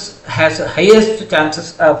chances has highest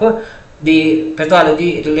chances of the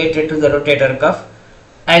pathology related to the rotator cuff.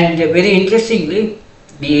 And very interestingly,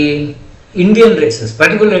 the Indian races,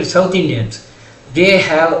 particularly South Indians, they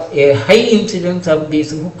have a high incidence of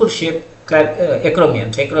these hooked shaped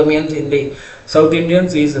acromions. Acromions in the South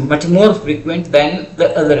Indians is much more frequent than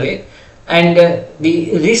the other way, and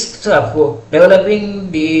the risks of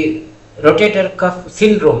developing the rotator cuff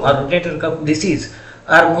syndrome or rotator cuff disease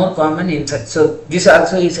are more common in such. So this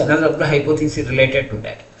also is another of the hypothesis related to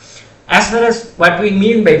that. As far as what we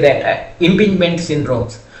mean by that impingement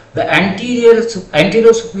syndromes, the anterior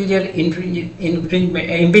superior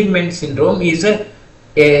impingement syndrome is a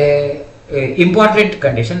important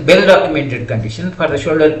condition, well documented condition for the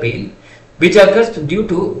shoulder pain, which occurs due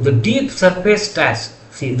to the deep surface tears.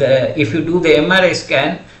 See, if you do the MRI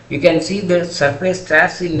scan, you can see the surface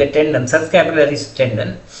tears in the tendon, subscapularis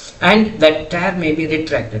tendon, and that tear may be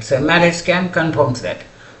retracted. So MRI scan confirms that.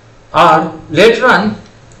 Or later on,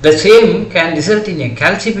 the same can result in a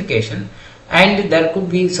calcification, and there could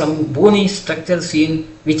be some bony structure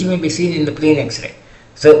seen, which may be seen in the plain X-ray.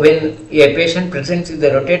 So when a patient presents with the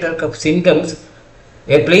rotator cuff symptoms,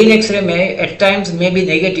 a plain X-ray may at times may be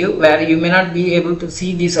negative, where you may not be able to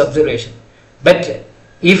see this observation. But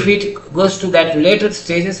if it goes to that later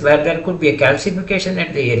stages where there could be a calcification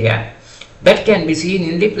at the area, that can be seen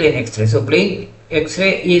in the plain X-ray. So plain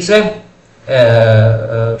X-ray is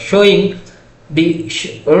showing the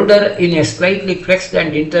shoulder in a slightly flexed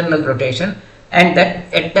and internal rotation, and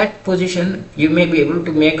that at that position you may be able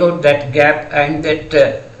to make out that gap and that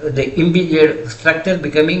the impinged structure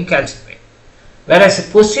becoming calcified. Whereas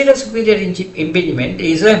posterior superior impingement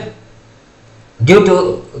is due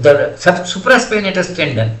to the supraspinatus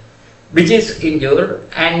tendon, which is injured,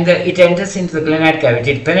 and it enters into the glenoid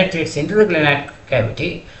cavity, it penetrates into the glenoid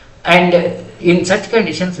cavity, and in such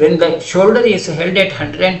conditions, when the shoulder is held at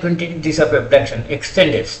 120 degrees of abduction,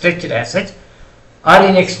 extended, stretched as such, or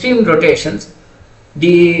in extreme rotations,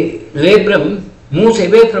 the labrum moves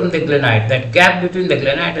away from the glenoid. That gap between the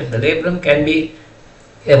glenoid and the labrum can be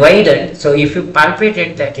widened. So if you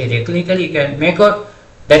palpated that area clinically, you can make out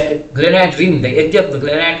that glenoid rim, the edge of the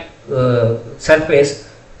glenoid surface,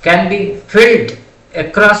 can be felt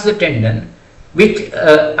across the tendon, which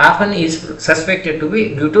often is suspected to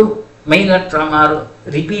be due to minor trauma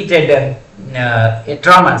or repeated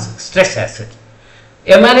traumas, stress as such.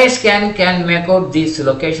 MRI scan can make out this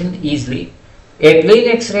location easily. A plain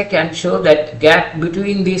X-ray can show that gap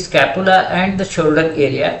between the scapula and the shoulder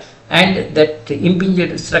area, and that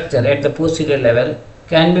impinged structure at the posterior level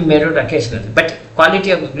can be made out occasionally. But quality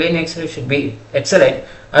of the plain X-ray should be excellent,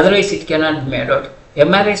 otherwise it cannot be made out.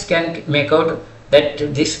 MRIs can make out that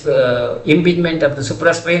this impingement of the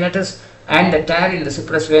supraspinatus and the tear in the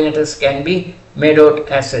supraspinatus can be made out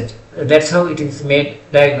as such. That's how it is made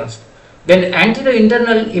diagnosed. Then anterior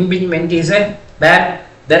internal impingement is where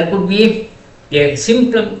there could be a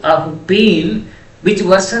symptom of pain which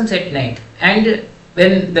worsens at night and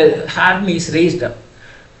when the arm is raised up.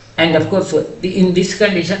 And of course, in this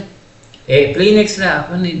condition, a plain X-ray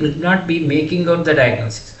often it will not be making out the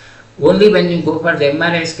diagnosis. Only when you go for the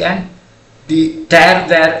MRI scan, the tear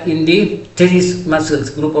there in the teres muscles,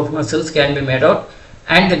 group of muscles, can be made out,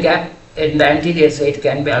 and the gap in the anterior side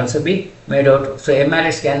can be also be made out. So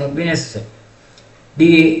MRI scan would be necessary.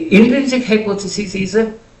 The intrinsic hypothesis is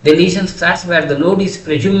the lesion starts where the load is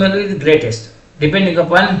presumably the greatest, depending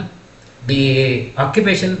upon the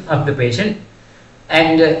occupation of the patient,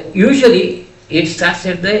 and usually it starts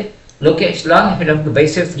at the location long head of the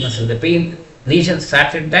biceps muscle. The pain lesion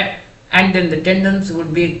starts at that, and then the tendons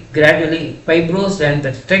would be gradually fibrosed, and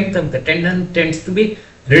the strength of the tendon tends to be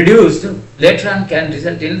reduced. Later on can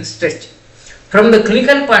result in stretch. From the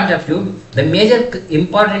clinical point of view, the major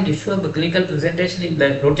important issue of the clinical presentation in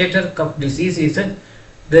the rotator cuff disease is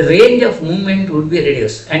the range of movement would be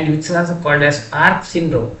reduced, and which is also called as arc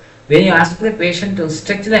syndrome. When you ask the patient to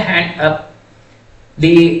stretch the hand up,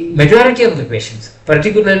 the majority of the patients,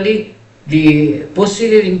 particularly the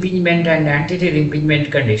posterior impingement and anterior impingement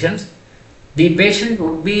conditions, the patient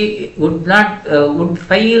would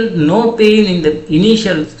feel no pain in the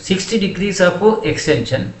initial 60 degrees of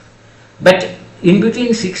extension, but in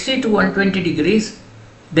between 60 to 120 degrees,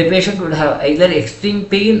 the patient would have either extreme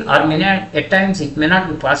pain or at times it may not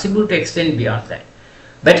be possible to extend beyond that.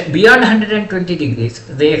 But beyond 120 degrees,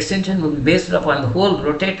 the extension will be based upon the whole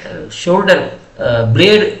shoulder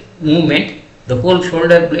blade movement. The whole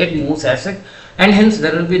shoulder blade moves as such, and hence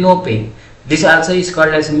there will be no pain. This also is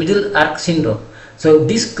called as middle arc syndrome. So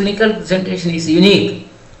this clinical presentation is unique.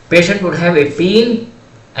 Patient would have a pain,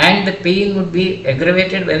 and the pain would be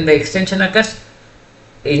aggravated when the extension occurs.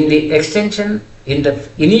 In the extension, in the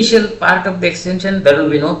initial part of the extension, there will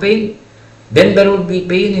be no pain. Then there would be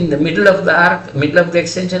pain in the middle of the arc, middle of the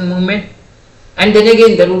extension movement, and then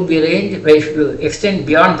again there would be a range where if you extend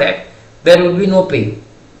beyond that, there would be no pain.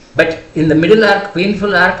 But in the middle arc,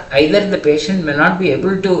 painful arc, either the patient may not be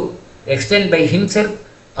able to extend by himself,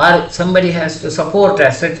 or somebody has to support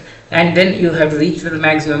as such, and then you have to reach to the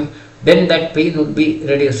maximum, then that pain would be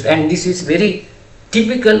reduced. And this is very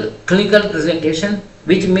typical clinical presentation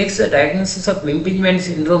which makes the diagnosis of impingement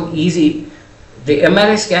syndrome easy. The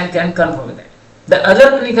MRI scan can confirm that. The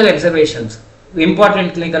other clinical observations,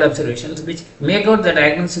 important clinical observations which make out the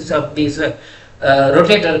diagnosis of these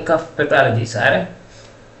rotator cuff pathologies are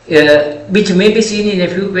which may be seen in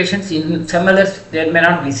a few patients, in some others they may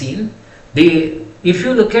not be seen. If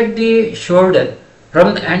you look at the shoulder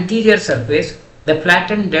from the anterior surface, the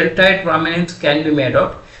flattened deltoid prominence can be made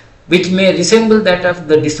out, which may resemble that of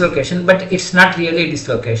the dislocation, but it's not really a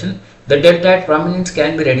dislocation. The deltoid prominence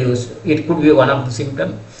can be reduced. It could be one of the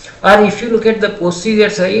symptoms. Or if you look at the posterior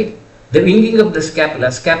side, the winging of the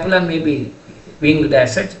scapula may be winged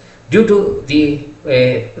as such due to the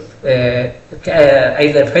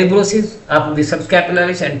either fibrosis of the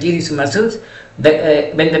subscapularis and teres muscles.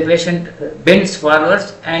 When the patient bends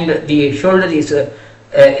forwards and the shoulder is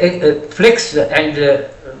flexed and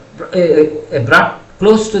brought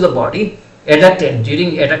close to the body, adducted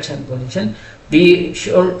during adduction position, the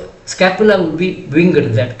scapula will be winged.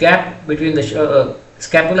 That gap between the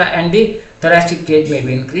scapula and the thoracic cage may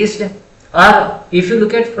be increased. Or if you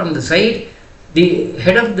look at from the side, the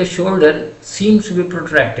head of the shoulder seems to be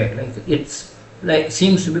protracted, like it's like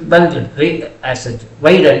seems to be bulged as such,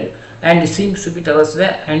 widened, and it seems to be towards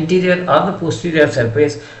the anterior or the posterior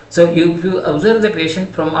surface. So if you observe the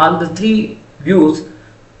patient from all the three views,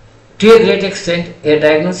 to a great extent a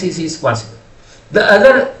diagnosis is possible. The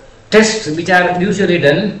other tests which are usually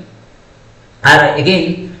done are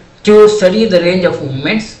again to study the range of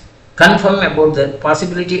movements, confirm about the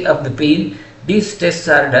possibility of the pain. These tests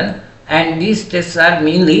are done, and these tests are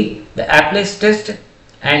mainly the Applus test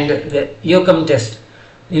and the Yoakum test.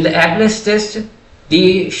 In the Applus test,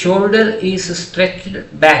 the shoulder is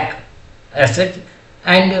stretched back as such,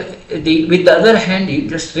 and with the other hand you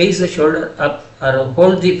just raise the shoulder up or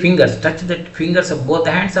hold the fingers, touch the fingers of both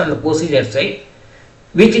hands on the posterior side,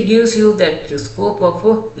 which gives you that scope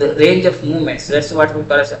of the range of movements. That's what we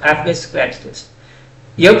call as Applus scratch test.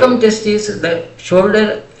 Yoakum test is the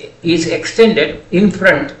shoulder is extended in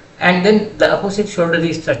front and then the opposite shoulder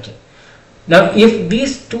is touched. Now if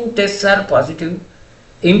these two tests are positive,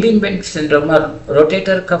 impingement syndrome or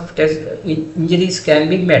rotator cuff test injuries can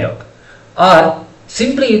be made out. Or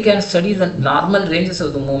simply you can study the normal ranges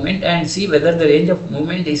of the movement and see whether the range of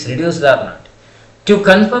movement is reduced or not. To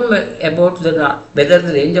confirm about whether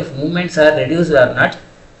the range of movements are reduced or not,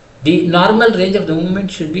 the normal range of the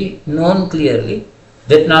movement should be known clearly.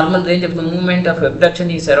 The normal range of the movement of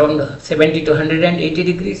abduction is around 70 to 180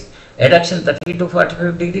 degrees, adduction 30 to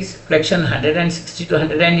 45 degrees, flexion 160 to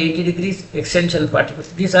 180 degrees, extension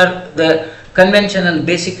 45. These are the conventional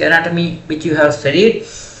basic anatomy which you have studied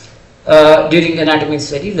during anatomy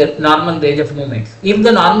study, the normal range of movements. If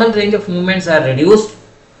the normal range of movements are reduced,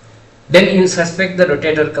 then you suspect the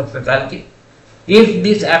rotator cuff pathology. If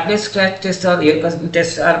these Applus scratch tests or Yoakum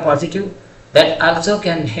tests are positive, that also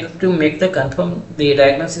can help to make the confirm the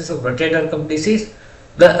diagnosis of rotator cuff disease.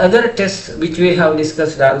 The other tests which we have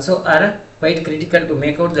discussed also are quite critical to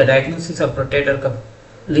make out the diagnosis of rotator cuff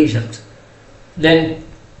lesions. Then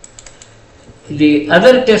the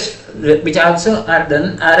other tests which also are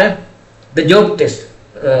done are the Job test,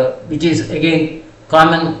 which is again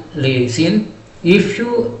commonly seen. If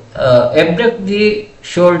you abduct the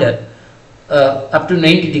shoulder up to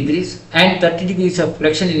 90 degrees and 30 degrees of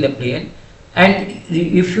flexion in the plane, and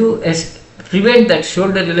if you prevent that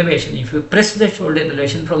shoulder elevation, if you press the shoulder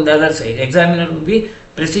elevation from the other side, examiner will be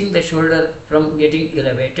pressing the shoulder from getting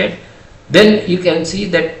elevated, then you can see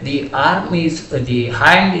that the arm is, the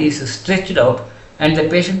hand is stretched out and the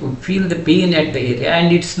patient will feel the pain at the area,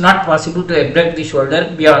 and it's not possible to abduct the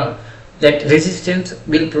shoulder beyond that. Resistance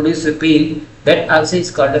will produce the pain. That also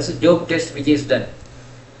is called as a Job test, which is done.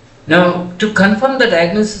 Now to confirm the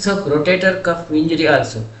diagnosis of rotator cuff injury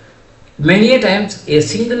also, many a times a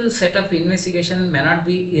single set of investigation may not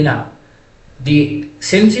be enough. The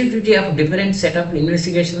sensitivity of different set of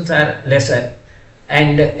investigations are lesser,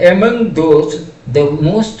 and among those the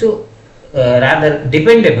most rather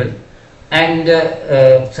dependable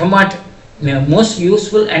and somewhat most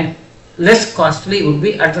useful and less costly would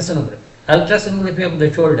be ultrasonography. Ultrasonography of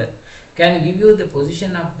the shoulder can give you the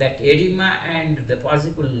position of that edema and the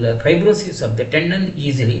possible fibrosis of the tendon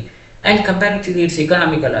easily, and comparatively it's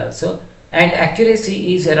economical also, and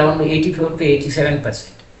accuracy is around 84 to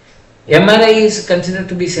 87%. MRI is considered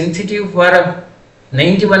to be sensitive for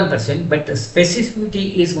 91%, but the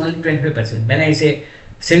specificity is only 25%. When I say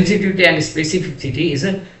sensitivity and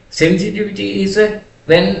specificity, sensitivity is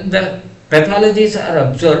when the pathologies are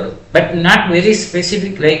observed but not very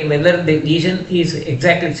specific, like whether the lesion is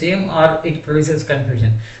exactly same or it produces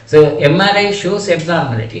confusion. So MRI shows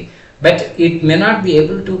abnormality, but it may not be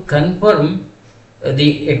able to confirm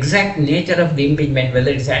the exact nature of the impingement,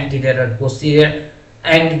 whether it's anterior or posterior,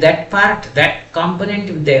 and that part, that component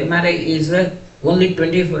of the MRI is only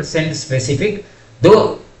 20% specific,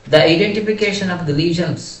 though the identification of the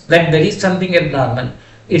lesions, that there is something abnormal,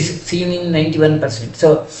 is seen in 91%.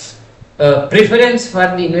 So preference for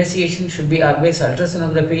the investigation should be always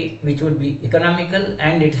ultrasonography, which would be economical,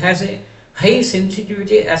 and it has a high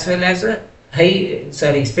sensitivity as well as a high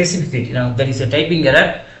specificity. Now there is a typing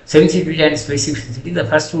error. Sensitivity and specificity, the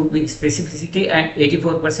first would be specificity and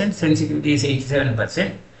 84%, sensitivity is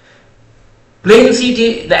 87%. Plain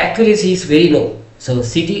CT, the accuracy is very low. So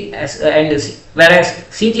CT whereas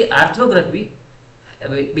CT arthrography,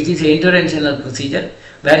 which is an interventional procedure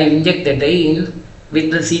where you inject the dye in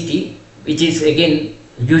with the CT, which is again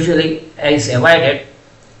usually is avoided,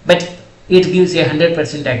 but it gives a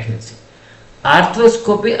 100% accuracy.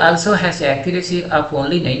 Arthroscopy also has accuracy of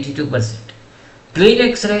only 92%. Plain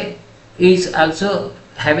X-ray is also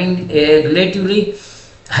having a relatively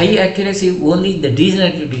high accuracy only in the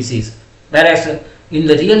degenerative disease, whereas in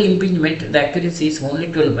the real impingement, the accuracy is only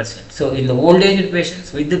 12%. So in the old age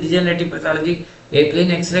patients with the degenerative pathology, a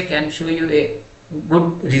plain X-ray can show you a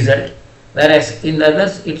good result, whereas in the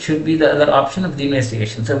others, it should be the other option of the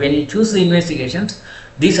investigation. So when you choose the investigations,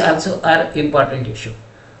 these also are important issue.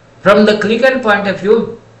 From the clinical point of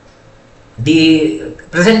view, the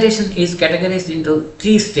presentation is categorized into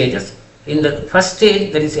 3 stages. In the first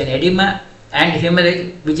stage, there is an edema and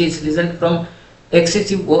hemorrhage, which is result from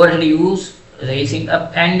excessive overhead use, raising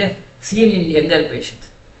up, and seen in younger patients.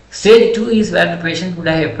 Stage 2 is where the patient would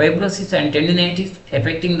have fibrosis and tendinitis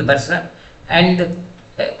affecting the bursa, and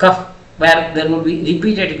cough, where there would be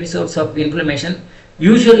repeated episodes of inflammation,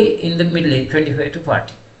 usually in the middle age, 25 to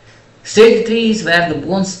 40. Stage 3 is where the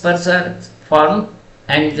bone spurs are formed,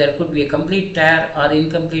 and there could be a complete tear or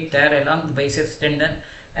incomplete tear along the biceps tendon,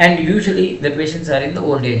 and usually the patients are in the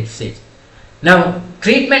old age stage. Now,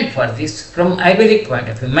 treatment for this from Ayurvedic point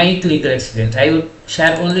of view, my clinical experience, I would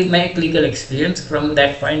share only my clinical experience from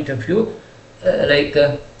that point of view,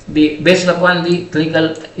 based upon the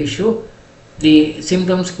clinical issue, the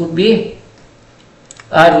symptoms could be,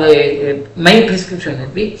 or my prescription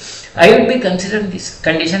would be, I would be considering this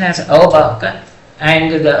condition as avabhaka,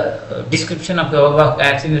 and the description of the avabhaka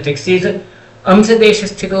as in the text is Amsadesha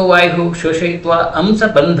sthito vayu shoshayitva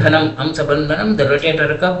amsabandhanam, the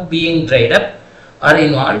rotator cuff being dried up or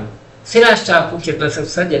involved, sirashchaku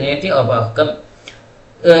chitrasasa janayati avabhakam.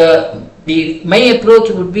 My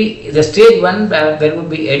approach would be the stage 1 where there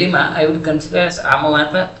would be edema, I would consider as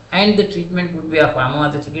amavata, and the treatment would be of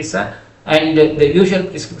amavata chikitsa, and the usual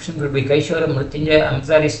prescription would be Kaishora, Mrityunjaya,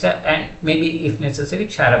 Amsarista, and maybe if necessary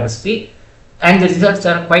Ksharabasti, and the results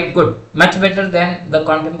are quite good, much better than the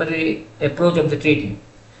contemporary approach of the treatment.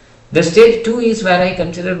 The stage 2 is where I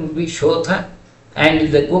consider would be Shodha, and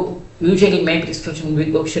usually my prescription would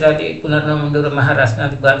be Gokshiradi, Punarnamandura,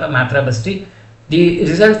 Maharasnadibhaka, Matrabasti. The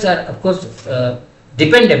results are of course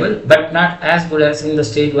dependable, but not as good as in the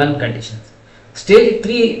stage 1 conditions. Stage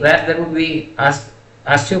 3 where there would be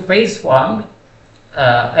osteophytes formed,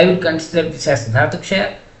 I would consider this as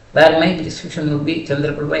Dhatukshaya, where my prescription would be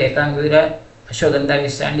Chandraprabha, Ekangvira, Ashwagandha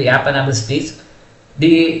Vishya, and Yapanabastis.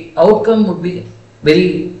 The outcome would be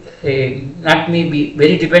not maybe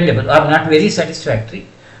very dependable or not very satisfactory,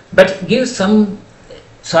 but gives some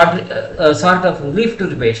sort of relief to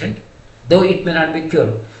the patient, though it may not be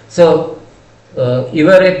cured. So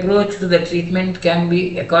your approach to the treatment can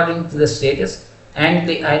be according to the stages, and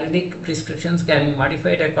the Ayurvedic prescriptions can be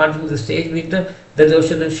modified according to the stage with the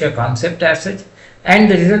dosha concept as such, and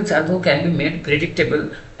the results also can be made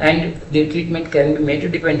predictable, and the treatment can be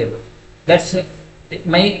made dependable. That's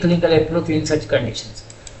my clinical approach in such conditions.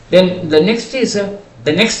 Then the next is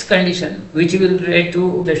the next condition which will relate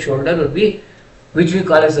to the shoulder would be, which we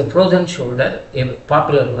call as a frozen shoulder, a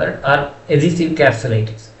popular word, or adhesive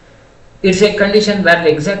capsulitis. It's a condition where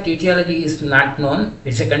the exact etiology is not known.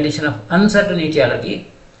 It's a condition of uncertain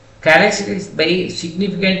etiology, characterized by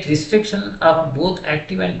significant restriction of both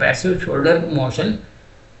active and passive shoulder motion,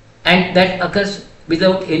 and that occurs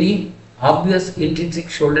without any obvious intrinsic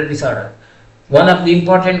shoulder disorder. One of the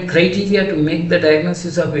important criteria to make the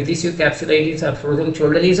diagnosis of adhesive capsulitis or frozen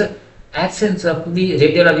shoulder is absence of the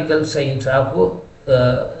radiological signs of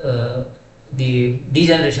the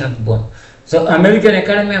degeneration of the bone. So, American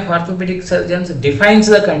Academy of Orthopedic Surgeons defines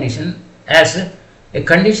the condition as a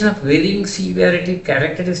condition of varying severity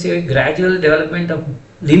characterized by a gradual development of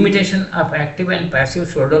limitation of active and passive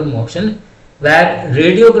shoulder motion, where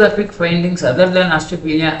radiographic findings other than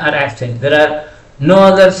osteopenia are absent. There are no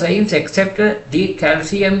other signs except the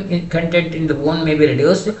calcium content in the bone may be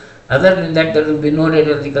reduced. Other than that, there will be no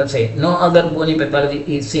radiological sign. No other bony pathology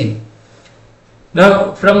is seen.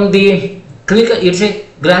 Now, from the clinical, it's a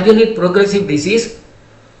gradually progressive disease,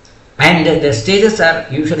 and the stages are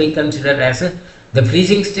usually considered as the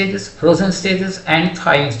freezing stages, frozen stages, and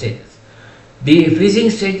thawing stages. The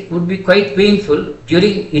freezing stage would be quite painful.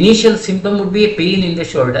 During initial symptom would be a pain in the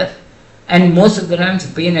shoulder, and most of the times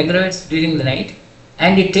pain aggravates during the night,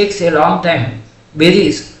 and it takes a long time.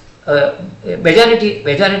 Varies.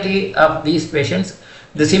 Majority of these patients,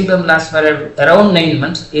 the symptom lasts for around 9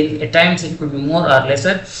 months. At times it could be more or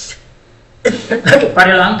lesser. For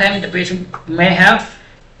a long time the patient may have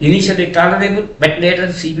initially tolerable, but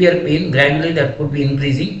later severe pain, gradually that could be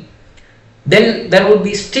increasing. Then there would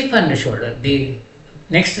be stiffened shoulder. The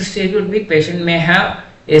next stage would be patient may have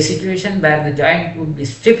a situation where the joint would be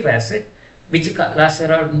stiff acid, which lasts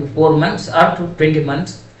around 4 months or to 20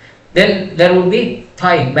 months. Then there would be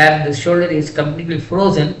thawing, where the shoulder is completely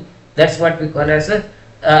frozen. That's what we call as where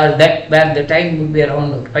the time would be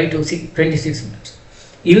around 5 to 26 months.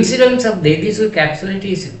 Incidence of the adhesive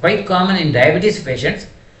capsulitis is quite common in diabetes patients,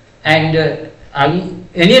 and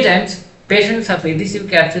many times patients of adhesive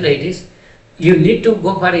capsulitis, you need to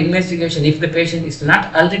go for investigation. If the patient is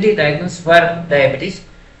not already diagnosed for diabetes,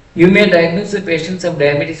 you may diagnose the patients of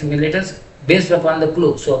diabetes mellitus based upon the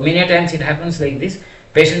clue. So many times it happens like this.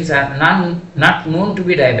 Patients are not known to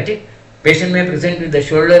be diabetic. Patient may present with the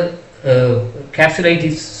shoulder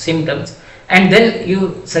capsulitis symptoms, and then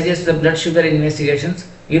you suggest the blood sugar investigations.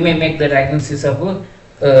 You may make the diagnosis of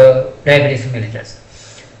diabetes mellitus.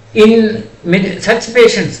 In such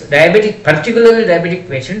patients, particularly diabetic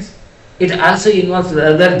patients, it also involves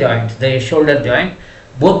the other joint, the shoulder joint.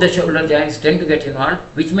 Both the shoulder joints tend to get involved,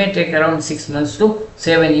 which may take around 6 months to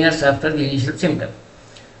 7 years after the initial symptom.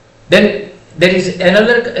 Then there is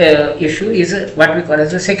another issue is what we call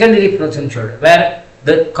as a secondary frozen shoulder, where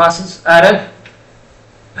the causes are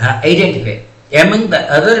identified. Among the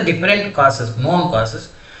other different causes, known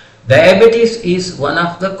causes, diabetes is one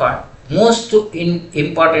of the most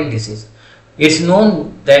important disease. It's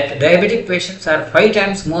known that diabetic patients are 5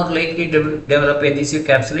 times more likely to develop adhesive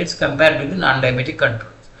capsulitis compared with the non-diabetic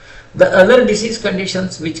controls. The other disease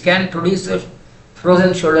conditions which can produce the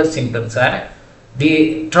frozen shoulder symptoms are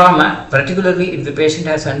the trauma, particularly if the patient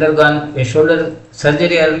has undergone a shoulder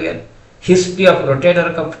surgery earlier, history of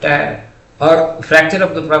rotator cuff tear or fracture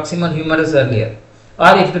of the proximal humerus earlier,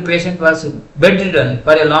 or if the patient was bedridden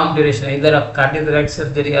for a long duration, either of cardiothoracic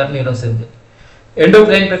surgery or neurosurgery.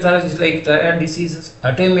 Endocrine pathologies like thyroid diseases,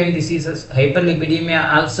 autoimmune diseases,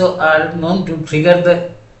 hyperlipidemia also are known to trigger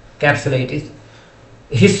the capsulitis.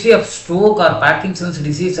 History of stroke or Parkinson's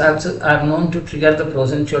disease also are known to trigger the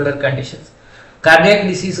frozen shoulder conditions. Cardiac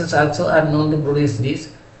diseases also are known to produce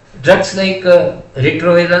these. Drugs like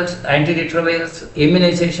retrovirals, antiretrovirals,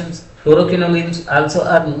 immunizations, fluoroquinolones also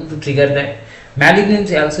are known to trigger that.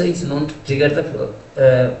 Malignancy also is known to trigger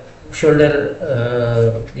the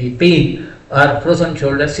shoulder the pain or frozen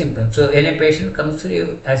shoulder symptoms. So when a patient comes to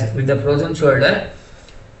you with the frozen shoulder,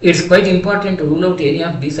 it's quite important to rule out any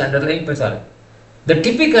of these underlying pathology. The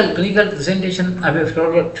typical clinical presentation of a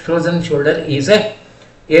frozen shoulder is a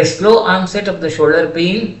slow onset of the shoulder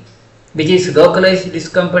pain, which is localized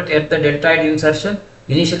discomfort at the deltoid insertion.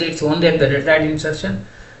 Initially it's only at the deltoid insertion.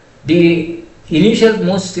 The initial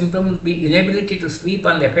most symptom will be inability to sleep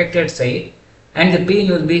on the affected side, and the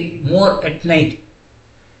pain will be more at night,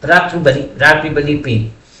 Ratri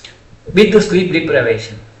pain, with the sleep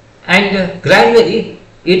deprivation, and gradually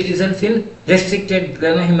it results in restricted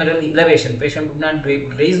glenohumeral elevation. Patient would not be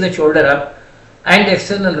able to raise the shoulder up, and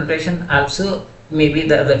external rotation also may be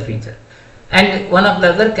the other feature. And one of the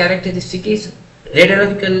other characteristics is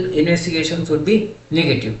radiological investigations would be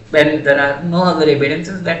negative when there are no other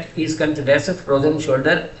evidences that is considered as a frozen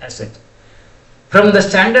shoulder as such. From the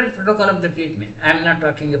standard protocol of the treatment, I am not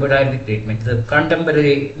talking about Ayurvedic treatment, the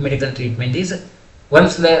contemporary medical treatment is,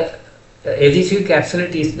 once the adhesive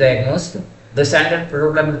capsulitis is diagnosed, the standard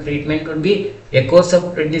protocol of the treatment would be a course of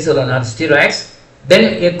prednisolone or steroids,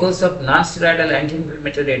 then a course of non-steroidal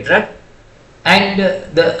anti-inflammatory drug, and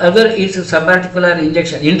the other is subarticular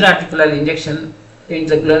injection, intraarticular injection in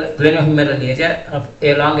the glenohumeral area of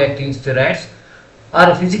a long-acting steroids,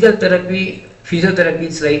 or physical therapy,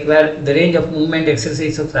 physiotherapies like where the range of movement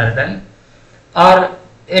exercises are done, or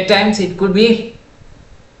at times it could be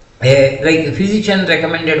like physician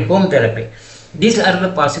recommended home therapy. These are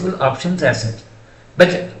the possible options as such.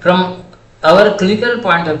 But from our clinical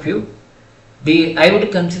point of view, I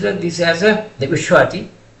would consider this as the Vishwati,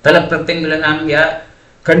 Talapratyangulanamya,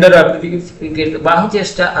 Kandara,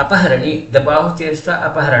 Bahuchesta Apaharani, the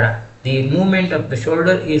Bahuchesta Apaharana. The movement of the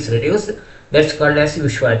shoulder is reduced. That's called as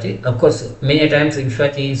Vishwati. Of course, many times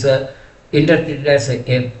Vishwati is interpreted as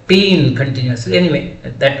a pain continuously. Anyway,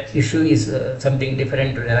 that issue is something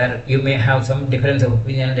different where you may have some difference of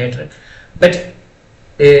opinion later. But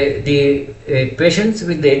the patients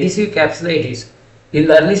with the adhesive capsulitis in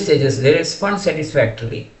the early stages, they respond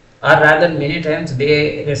satisfactorily, or rather many times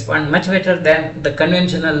they respond much better than the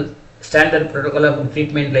conventional standard protocol of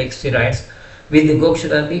treatment like steroids with the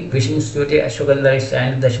Gokshadati, Vishmustuti, Ashwagandha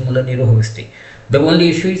and Dashamula Nirohovisti. The only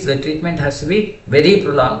issue is the treatment has to be very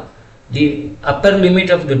prolonged. The upper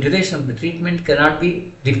limit of the duration of the treatment cannot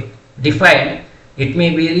be defined. It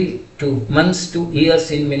may vary to months to years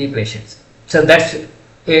in many patients. So that's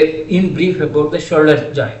in brief about the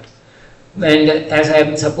shoulder joint. And as I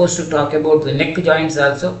am supposed to talk about the neck joints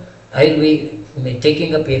also, I will be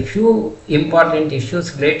taking up a few important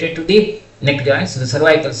issues related to the neck joints, the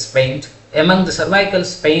cervical spines. Among the cervical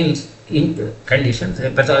spines in conditions,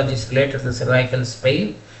 pathologies related to the cervical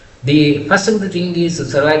spine, the first of the thing is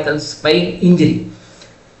cervical spine injury.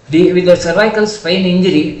 With the cervical spine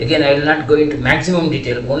injury, again I will not go into maximum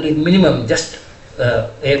detail, only minimum, just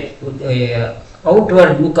a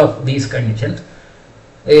outward look of these conditions.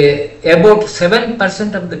 About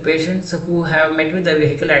 7% of the patients who have met with a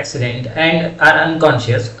vehicle accident and are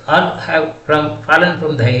unconscious or have fallen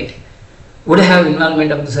from the height would have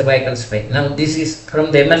involvement of the cervical spine. Now this is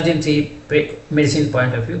from the emergency medicine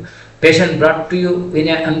point of view. Patient brought to you in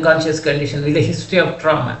an unconscious condition with a history of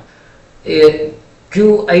trauma.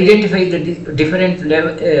 To identify the different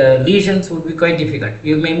lesions would be quite difficult.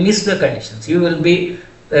 You may miss the conditions. You will be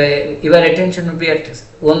your attention will be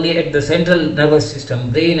only at the central nervous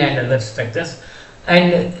system, brain and other structures,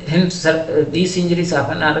 and hence these injuries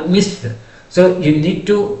often are missed. So you need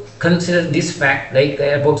to consider this fact, like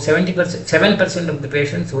about 7% of the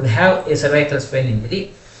patients would have a cervical spine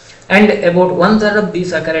injury, and about 1/3 of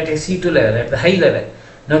these occur at a C2 level, at the high level.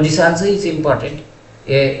 Now this also is important.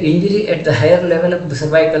 Injury at the higher level of the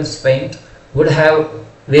cervical spine would have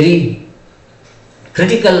very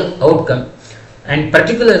critical outcome, and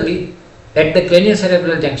particularly at the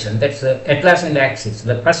craniocerebral junction, that's the atlas and axis,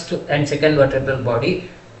 the first and second vertebral body,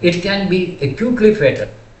 it can be acutely fatal,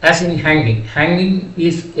 as in hanging. Hanging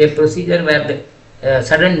is a procedure where the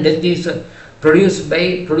sudden death is produced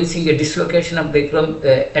by producing a dislocation of the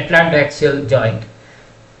atlantoaxial joint.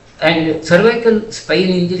 And cervical spine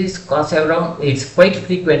injuries cause around, it's quite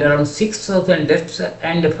frequent, around 6,000 deaths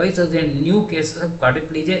and 5,000 new cases of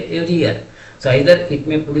quadriplegia every year. So either it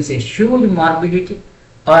may produce a huge morbidity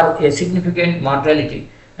or a significant mortality,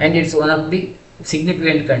 and it's one of the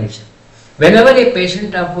significant conditions. Whenever a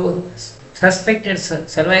patient of suspected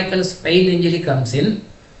cervical spine injury comes in,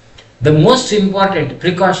 the most important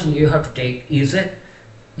precaution you have to take is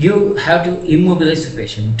you have to immobilize the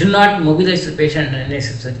patient. Do not mobilize the patient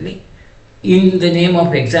unnecessarily in the name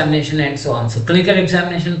of examination and so on. So clinical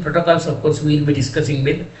examination protocols, of course, we will be discussing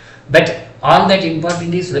with, but all that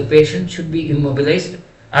important is the patient should be immobilized,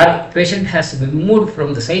 or patient has to be moved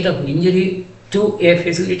from the site of injury to a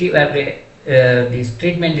facility where this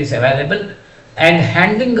treatment is available. And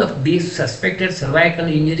handling of this suspected cervical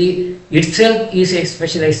injury itself is a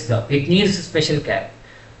specialized job. It needs special care.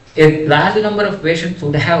 A large number of patients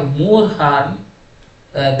would have more harm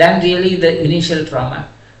than really the initial trauma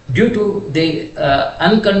due to the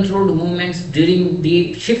uncontrolled movements during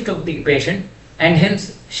the shift of the patient, and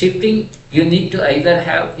hence shifting you need to either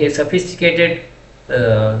have a sophisticated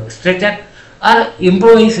stretcher or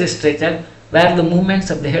improvise a stretcher where the movements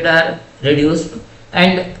of the head are reduced,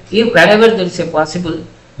 and if wherever there is a possible,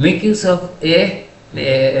 make use of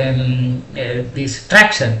this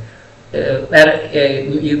traction where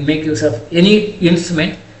you make use of any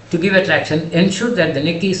instrument to give a traction. Ensure that the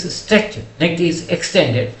neck is stretched, neck is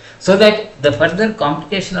extended, so that the further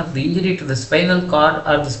complication of the injury to the spinal cord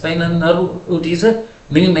or the spinal nerve root is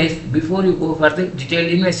minimized before you go for the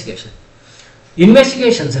detailed investigation.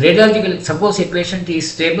 Investigations, radiological, suppose a patient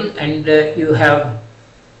is stable and you have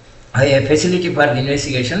a facility for the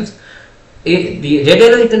investigations. The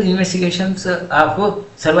radiological investigations of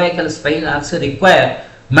cervical spine also require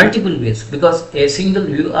multiple views, because a single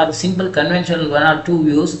view or simple conventional 1 or 2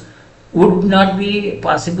 views would not be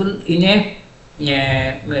possible in a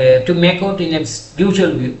to make out in a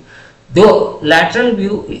usual view. Though lateral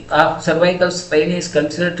view of cervical spine is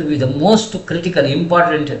considered to be the most critical,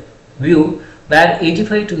 important view, where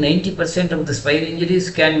 85 to 90% of the spine injuries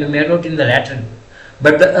can be made out in the lateral view.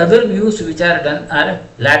 But the other views which are done are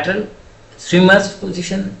lateral, swimmer's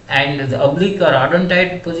position, and the oblique or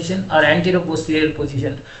odontoid position or anterior-posterior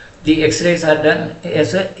position. The X-rays are done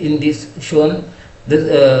as in this shown.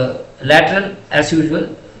 The lateral as usual,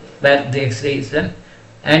 where the X-ray is done,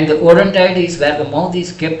 and the odontoid is where the mouth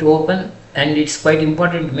is kept open, and it's quite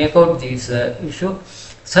important to make out this issue.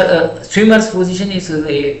 So, swimmer's position is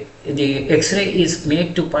the X-ray is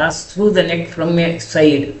made to pass through the neck from a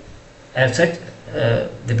side. As such,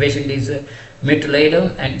 the patient is made to lie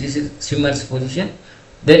down, and this is swimmer's position.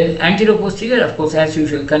 Then anterior posterior, of course, as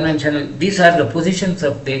usual, conventional. These are the positions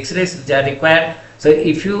of the X-rays which are required. So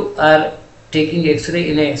if you are taking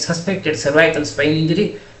X-ray in a suspected cervical spine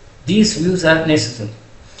injury, these views are necessary.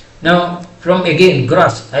 Now, from again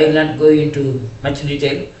gross, I will not go into much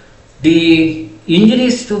detail. The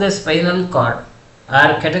injuries to the spinal cord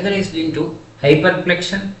are categorized into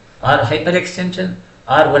hyperflexion or hyperextension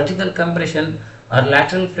or vertical compression or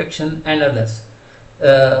lateral flexion and others.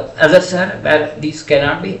 Others are where these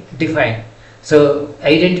cannot be defined. So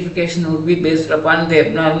identification would be based upon the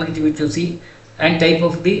abnormality which you see and type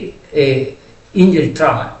of the injury,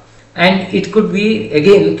 trauma, and it could be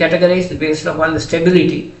again categorized based upon the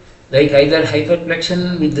stability, like either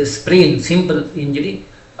hyperflexion with the sprain, simple injury,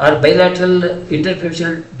 or bilateral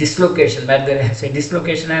interfacial dislocation where there is a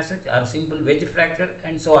dislocation as such, or simple wedge fracture,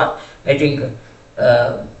 and so on. I think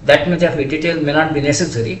that much of a detail may not be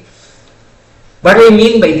necessary. What I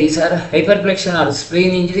mean by these are hyperflexion or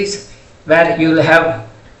sprain injuries, where you will have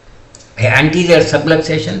anterior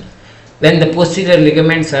subluxation when the posterior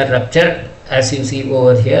ligaments are ruptured, as you see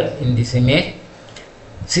over here in this image.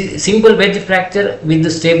 Simple wedge fracture with the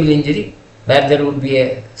stable injury, where there would be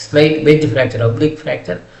a slight wedge fracture, oblique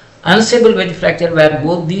fracture. Unstable wedge fracture where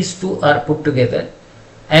both these two are put together,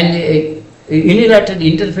 and unilateral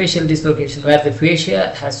interfacial dislocation where the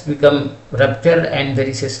fascia has become ruptured and there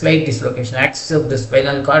is a slight dislocation, axis of the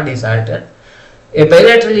spinal cord is altered. A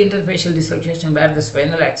bilateral interfacial dislocation where the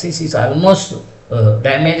spinal axis is almost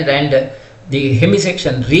damaged and the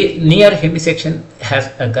hemisection, near hemisection has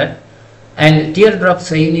occurred, and teardrop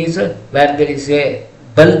sign is where there is a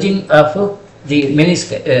bulging of the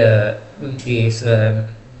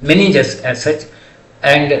meninges as such,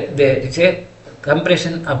 and there is a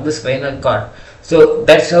compression of the spinal cord. So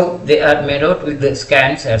that's how they are made out with the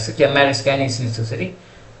scans as such. MRI scan is necessary.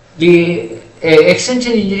 The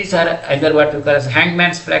extension injuries are either what we call as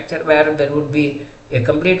hangman's fracture, where there would be a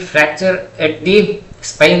complete fracture at the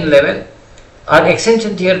spine level, or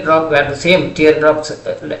extension teardrop where the same teardrops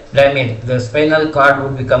damage, the spinal cord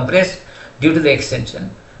would be compressed due to the extension,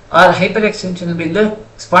 or hyperextension with the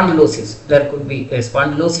spondylosis. There could be a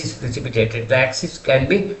spondylosis precipitated, the axis can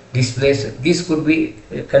be displaced. This could be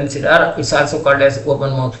considered, it's also called as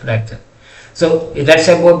open mouth fracture. So that's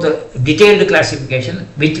about the detailed classification,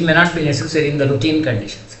 which may not be necessary in the routine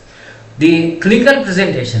conditions. The clinical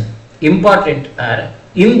presentation important are,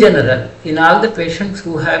 in general, in all the patients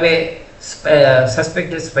who have a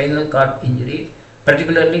suspected spinal cord injury,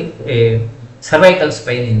 particularly cervical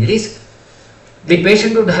spine injuries, the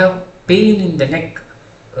patient would have pain in the neck,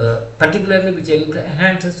 particularly which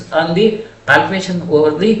enhances on the palpation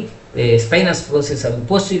over the spinous process of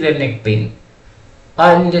posterior neck pain,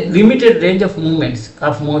 and limited range of movements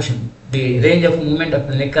of motion. The range of movement of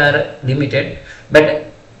the neck are limited, but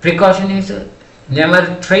precaution is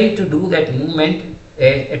never try to do that movement,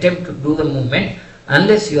 attempt to do the movement,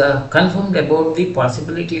 unless you are confirmed about the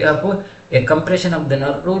possibility of a compression of the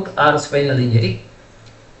nerve root or spinal injury,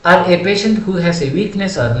 or a patient who has a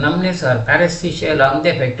weakness or numbness or paresthesia along the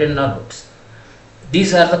affected nerve roots.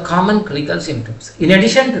 These are the common clinical symptoms. In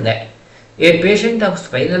addition to that, a patient of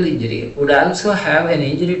spinal injury would also have an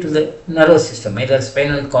injury to the nervous system, either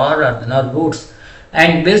spinal cord or the nerve roots,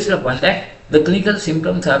 and based upon that, the clinical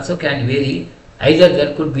symptoms also can vary. Either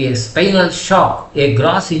there could be a spinal shock, a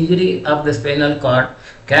gross injury of the spinal cord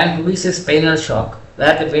can produce a spinal shock,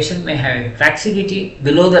 where the patient may have laxity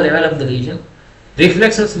below the level of the lesion.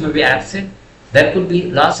 Reflexes may be absent. There could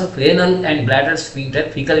be loss of renal and bladder sphincter,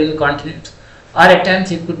 fecal incontinence, or at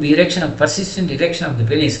times it could be erection of persistent erection of the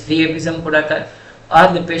penis, priapism could occur,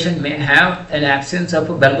 or the patient may have an absence of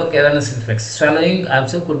a bulbocavernous reflex. Swallowing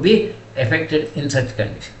also could be affected in such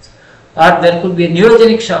conditions. Or there could be a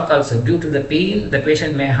neurogenic shock also. Due to the pain, the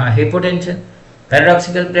patient may have hypotension,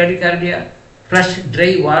 paradoxical bradycardia, flushed,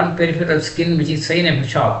 dry, warm peripheral skin, which is sign of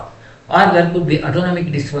shock, or there could be autonomic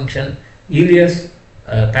dysfunction, ileus,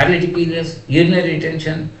 paralytic ileus, urinary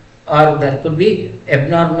retention, or there could be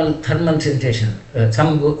abnormal thermal sensation.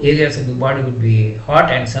 Some areas of the body would be hot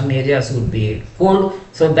and some areas would be cold.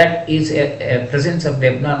 So that is a presence of the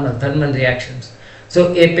abnormal thermal reactions.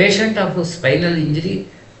 So a patient of a spinal injury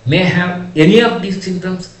may have any of these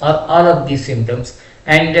symptoms or all of these symptoms,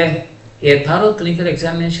 and a thorough clinical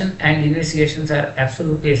examination and investigations are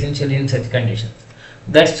absolutely essential in such conditions.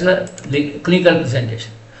 That's the clinical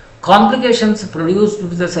presentation. Complications produced due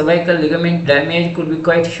to the cervical ligament damage could be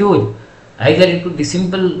quite huge. Either it could be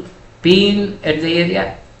simple pain at the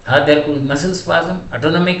area, or there could be muscle spasm,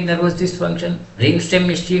 autonomic nervous dysfunction, brainstem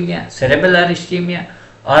ischemia, cerebellar ischemia,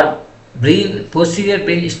 or posterior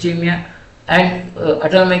brain ischemia, and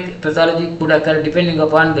autonomic pathology could occur depending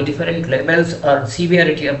upon the different levels or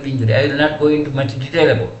severity of the injury. I will not go into much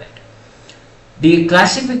detail about that. The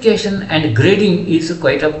classification and grading is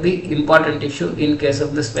quite of the important issue in case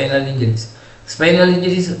of the spinal injuries. Spinal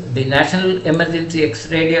injuries, the National Emergency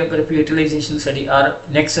X-Radiography Utilization Study, or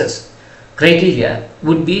NEXUS criteria,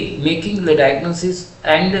 would be making the diagnosis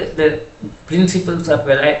and the principles of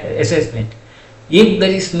assessment. If there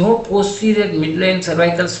is no posterior midline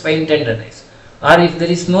cervical spine tenderness, or if there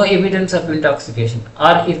is no evidence of intoxication,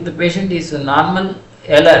 or if the patient is normal,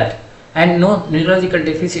 alert, and no neurological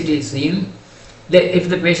deficit is seen, if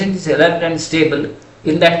the patient is alert and stable,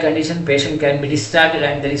 in that condition patient can be discharged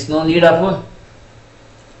and there is no need of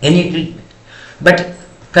any treatment. But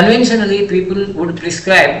conventionally people would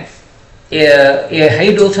prescribe a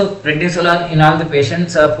high dose of prednisolone in all the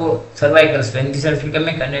patients of cervical spine. This has become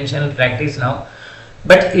a conventional practice now,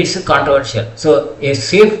 but it's controversial. So a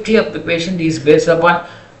safety of the patient is based upon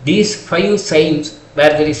these 5 signs, where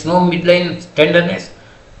there is no midline tenderness,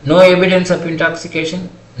 no evidence of intoxication,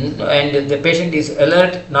 and the patient is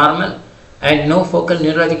alert, normal, and no focal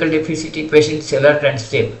neurological deficiency, patient is alert and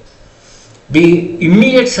stable. The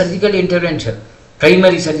immediate surgical intervention,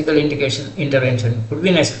 primary surgical intervention could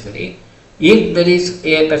be necessary if there is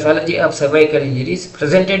a pathology of cervical injuries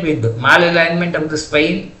presented with malalignment of the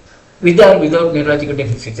spine with or without neurological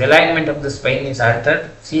deficiency. Alignment of the spine is altered,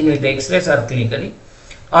 seen with the X-rays or clinically,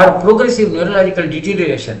 or progressive neurological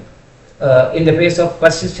deterioration in the face of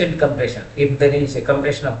persistent compression. If there is a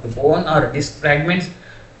compression of the bone or disc fragments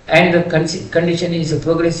and the condition is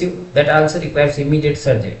progressive, that also requires immediate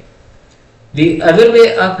surgery. The other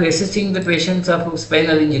way of assessing the patients of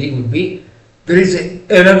spinal injury would be, there is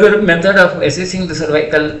another method of assessing the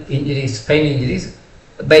cervical injuries, spine injuries,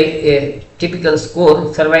 by a typical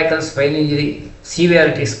score, cervical spine injury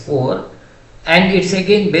severity score, and it's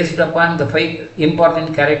again based upon the 5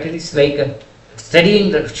 important characteristics like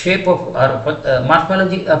studying the shape of or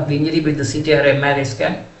morphology of the injury with the CT or MRI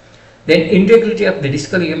scan, then integrity of the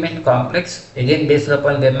discal ligament complex, again based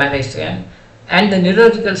upon the MRI scan, and the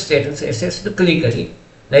neurological status assessed clinically,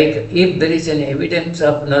 like if there is an evidence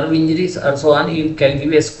of nerve injuries or so on, you can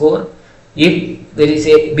give a score. If there is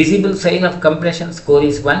a visible sign of compression, score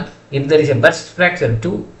is 1. If there is a burst fracture,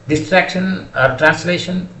 2. Distraction or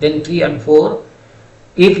translation, then 3 and 4.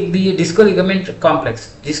 If the discal ligament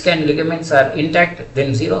complex, disc and ligaments are intact,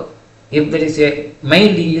 then 0. If there is a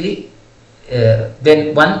mild injury,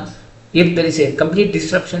 then 1. If there is a complete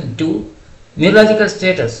disruption, 2. Neurological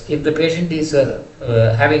status, if the patient is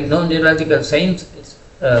having no neurological signs,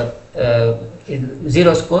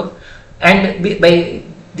 0 score. And by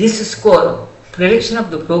this score, prediction of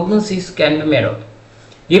the prognosis can be made out.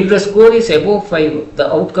 If the score is above 5,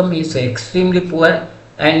 the outcome is extremely poor,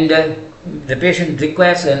 and the patient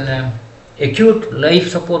requires an acute life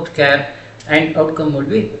support care, and outcome would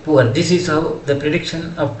be poor. This is how the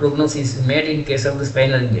prediction of prognosis is made in case of the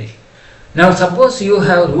spinal injury. Now suppose you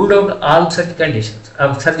have ruled out all such conditions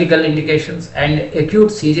of surgical indications and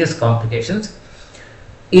acute serious complications.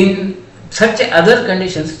 In such other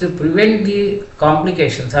conditions, to prevent the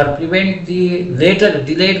complications or prevent the later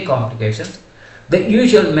delayed complications, the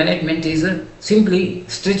usual management is simply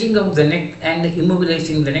stretching out the neck and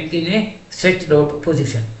immobilizing the neck in a stretched out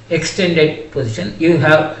position, extended position. You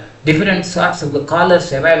have different sorts of the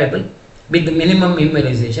collars available with the minimum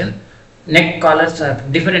immobilization. Neck collars are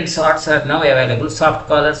different sorts are now available, soft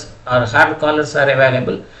collars or hard collars are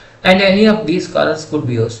available, and any of these collars could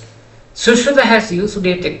be used. Sushruta has used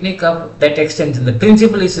a technique of that extension. The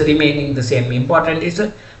principle is remaining the same. Important is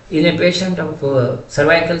in a patient of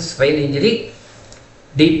cervical spine injury,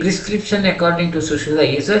 the prescription according to Sushruta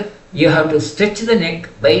is you have to stretch the neck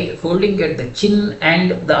by holding at the chin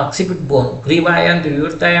and the occiput bone, grivayam,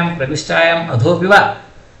 vivurtayam, pravistayam, adhopiva.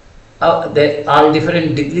 All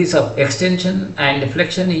different degrees of extension and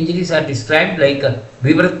flexion injuries are described like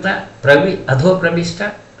vivritta,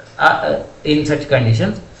 adhopravishta in such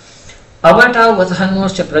conditions. Avata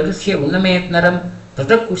vadhanoscha pragasya unametnaram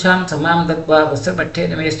pratakusham samam dakva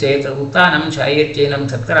vastrapatthena mestet uttanam shayetyenam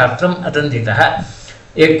satkaratram atanditaha.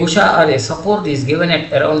 A kusha or a support is given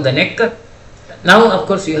at around the neck. Now of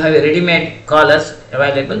course you have a ready-made collars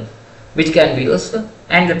available which can be used,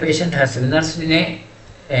 and the patient has been nursed in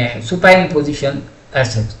a supine position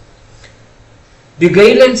as such. The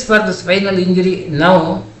guidelines for the spinal injury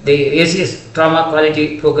now, the ACS trauma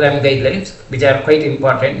quality program guidelines, which are quite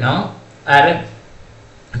important now, are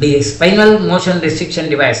the spinal motion restriction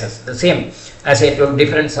devices, the same as I told,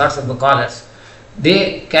 different sorts of the collars.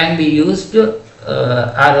 They can be used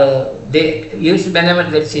they used whenever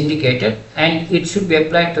that is indicated, and it should be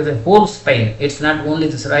applied to the whole spine. It's not only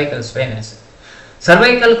the cervical spine as such.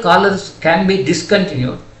 Cervical collars can be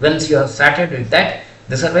discontinued. Once you have started with that,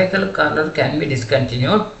 the cervical collar can be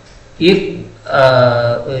discontinued if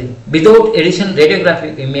without additional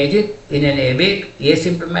radiographic imaging in an awake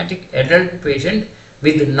asymptomatic adult patient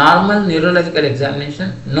with normal neurological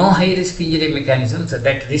examination, no high risk injury mechanisms,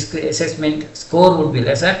 that risk assessment score would be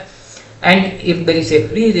lesser, and if there is a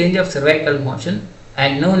free range of cervical motion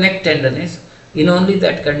and no neck tenderness, in only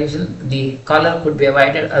that condition the collar could be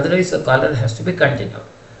avoided, otherwise the collar has to be continued.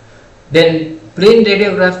 Then plain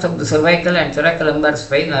radiographs of the cervical and thoracolumbar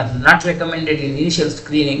spine are not recommended in initial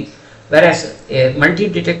screening, whereas a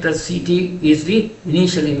multi-detector CT is the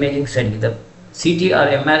initial imaging study. The CT or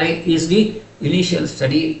MRI is the initial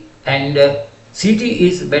study, and CT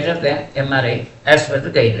is better than MRI as per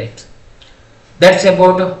the guidelines. That's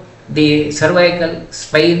about the cervical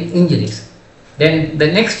spine injuries. Then the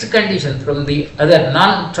next condition from the other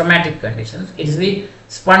non-traumatic conditions is the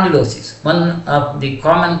spondylosis, one of the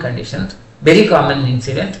common conditions, very common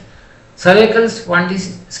incident. Cervical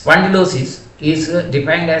spondylosis is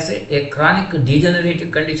defined as a chronic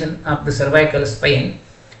degenerative condition of the cervical spine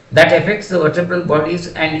that affects the vertebral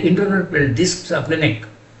bodies and intervertebral discs of the neck.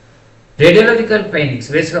 Radiological findings,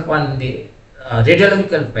 based upon the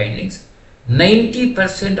radiological findings,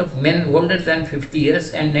 90% of men older than 50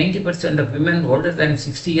 years and 90% of women older than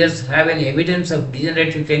 60 years have an evidence of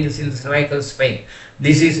degenerative changes in the cervical spine.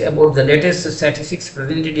 This is about the latest statistics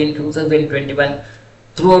presented in 2021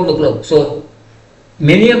 throughout the globe. So,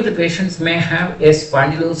 many of the patients may have a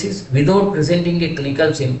spondylosis without presenting a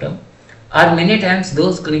clinical symptom, or many times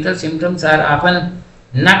those clinical symptoms are often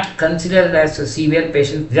not considered as a severe.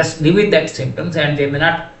 Patient just live with that symptoms and they may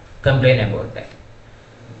not complain about that.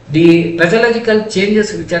 The pathological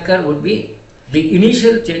changes which occur would be, the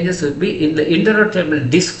initial changes would be in the intervertebral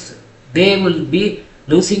discs. They will be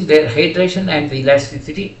losing their hydration and the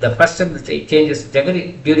elasticity. The first of the changes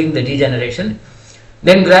during the degeneration.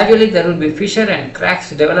 Then gradually there will be fissure and cracks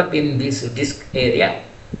develop in this disc area.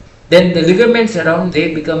 Then the ligaments around,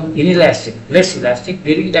 they become inelastic, less elastic.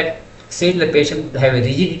 During that stage the patient will have a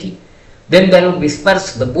rigidity. Then there will be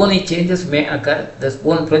spurs, the bony changes may occur, the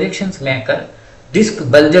bone projections may occur.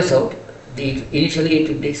 Disc bulges out, initially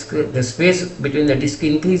the space between the disc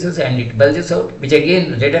increases and it bulges out, which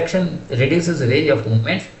again reduces the range of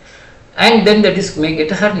movement, and then the disc may get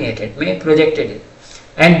herniated, may projected,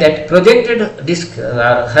 and that projected disc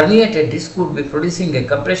or herniated disc would be producing a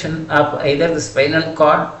compression of either the spinal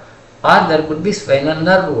cord or there could be spinal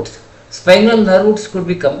nerve roots. Spinal nerve roots could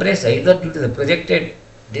be compressed either due to the projected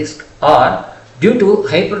disc or due to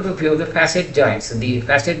hypertrophy of the facet joints. The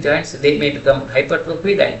facet joints, they may become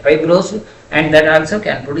hypertrophied and fibrosed, and that also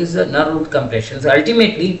can produce the nerve root compression. So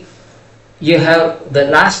ultimately, you have the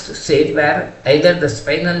last stage where either the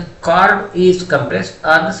spinal cord is compressed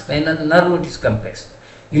or the spinal nerve root is compressed.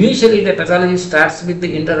 Initially, the pathology starts with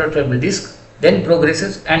the intervertebral disc, then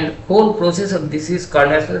progresses, and whole process of this is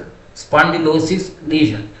called as a spondylosis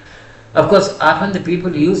lesion. Of course, often the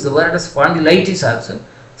people use the word spondylitis also,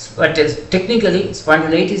 but technically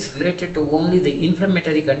spondylitis is related to only the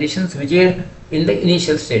inflammatory conditions which are in the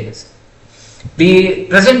initial stages. The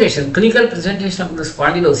presentation, clinical presentation of the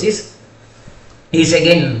spondylosis is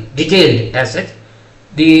again detailed as such.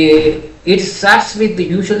 It starts with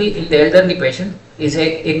usually in the elderly patient is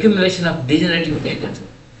a accumulation of degenerative changes,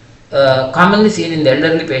 commonly seen in the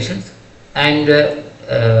elderly patients, and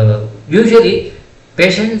usually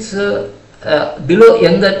patients below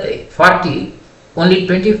younger 40, only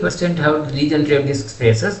 20% have degenerative disc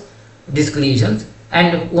spaces, disc lesions,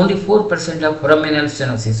 and only 4% have foraminal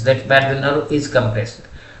stenosis, that where the nerve is compressed,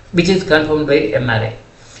 which is confirmed by MRI.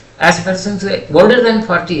 As persons older than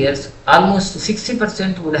 40 years, almost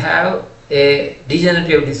 60% would have a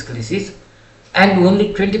degenerative disc disease, and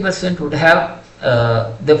only 20% would have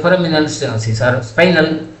the foraminal stenosis or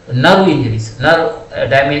spinal nerve injuries, nerve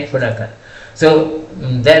damage would occur. So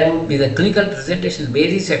there would be the clinical presentation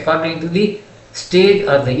varies according to the stage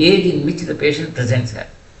or the age in which the patient presents at.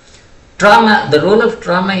 Trauma, the role of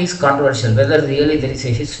trauma is controversial, whether really there is a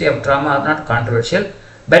history of trauma or not, controversial,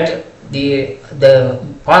 but the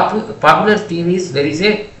popular theory is there is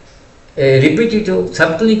a repetitive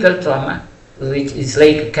subclinical trauma, which is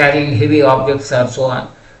like carrying heavy objects or so on,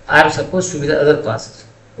 are supposed to be the other causes.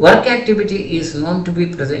 Work activity is known to be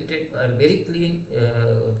presented or very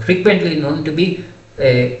frequently known to be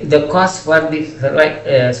the cause for the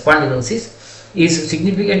spondylosis is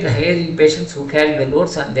significantly higher in patients who carry the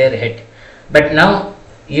loads on their head. But now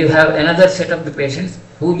you have another set of the patients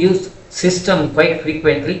who use system quite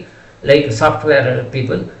frequently, like software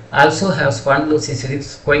people, also have spondylosis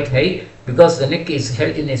risk quite high because the neck is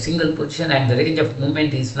held in a single position and the range of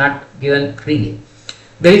movement is not given freely.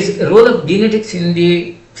 There is a role of genetics in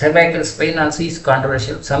the cervical spine also is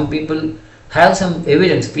controversial. Some people have some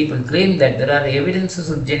evidence, people claim that there are evidences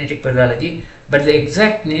of genetic pathology, but the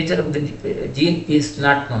exact nature of the gene is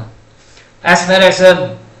not known. As far as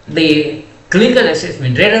the clinical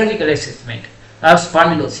assessment, radiological assessment of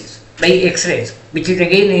spondylosis by X-rays, which is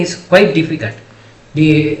again is quite difficult.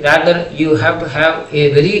 Rather you have to have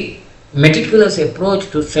a very meticulous approach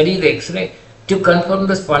to study the X-ray to confirm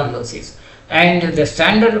the spondylosis, and the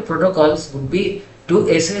standard protocols would be to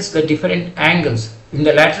assess the different angles. In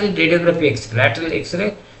the lateral radiography lateral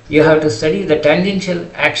X-ray, you have to study the tangential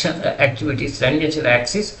activities, tangential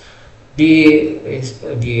axis.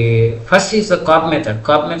 The first is the Cobb method.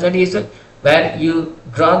 Cobb method is where you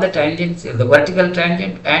draw the tangents, the vertical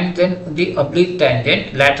tangent and then the oblique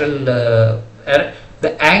tangent, lateral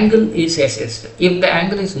the angle is assessed. If the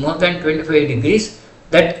angle is more than 25 degrees,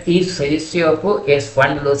 that is suggestive of a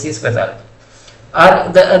spondylosis pathology.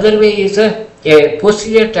 Or the other way is a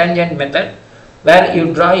posterior tangent method, where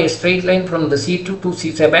you draw a straight line from the C2 to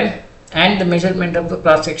C7 and the measurement of the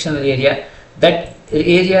cross-sectional area. That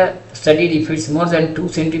area studied, if it's more than 2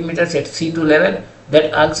 centimeters at C2 level,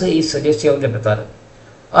 that also is suggestive of the pathology.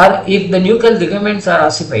 Or if the nuchal ligaments are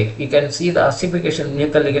ossified, you can see the ossification of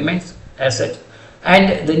nuchal ligaments as such,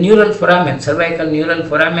 and the neural foramen, cervical neural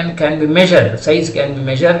foramen can be measured, size can be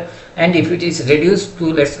measured, and if it is reduced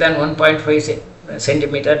to less than 1.5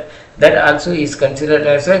 centimeter, that also is considered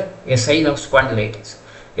as a sign of spondylitis.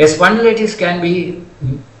 A spondylitis can be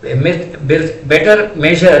better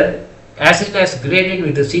measured as it is graded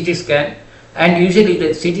with the CT scan, and usually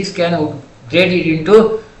the CT scan would grade it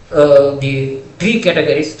into the three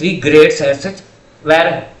categories, three grades as such,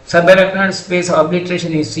 where subarachnoid space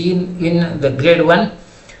obliteration is seen in the grade 1,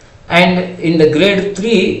 and in the grade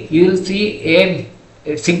 3 you will see a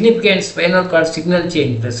significant spinal cord signal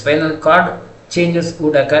change. The spinal cord changes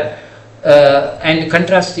would occur and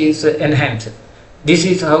contrast is enhanced. This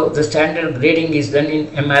is how the standard grading is done in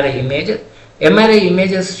MRI image. MRI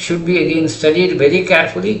images should be again studied very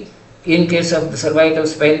carefully in case of the cervical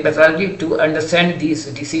spine pathology to understand these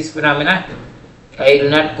disease phenomena. I will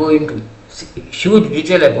not go into huge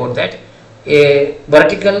detail about that. A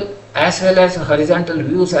vertical as well as horizontal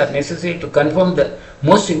views are necessary to confirm. The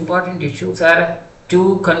most important issues are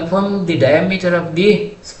to confirm the diameter of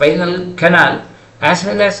the spinal canal as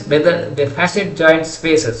well as whether the facet joint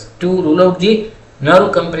spaces. To rule out the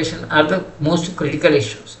nerve compression are the most critical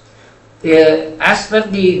issues. As per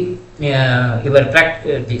the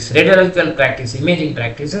this radiological practice, imaging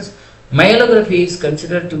practices, myelography is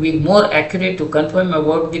considered to be more accurate to confirm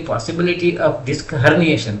about the possibility of disc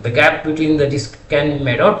herniation. The gap between the disc can be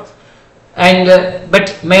made out, and but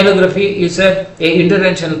myelography is a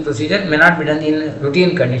interventional procedure, may not be done in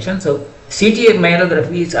routine conditions. So CT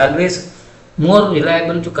myelography is always more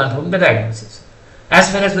reliable to confirm the diagnosis.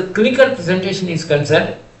 As far as the clinical presentation is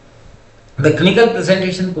concerned, the clinical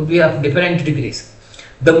presentation could be of different degrees.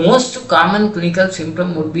 The most common clinical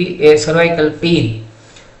symptom would be a cervical pain,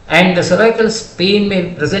 and the cervical pain may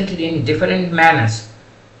be presented in different manners.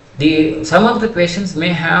 Some of the patients may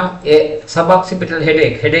have a suboccipital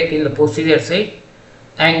headache in the posterior side,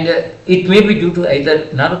 and it may be due to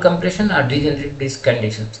either nerve compression or degenerative disc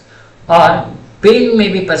conditions, or pain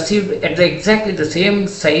may be perceived at exactly the same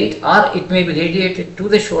site, or it may be radiated to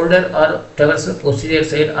the shoulder or towards the posterior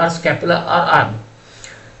side or scapula or arm.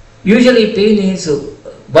 Usually pain is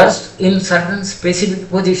worse in certain specific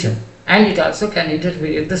position, and it also can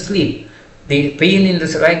interfere with the sleep. The pain in the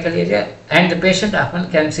cervical area, and the patient often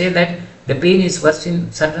can say that the pain is worse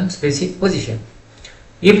in certain specific position.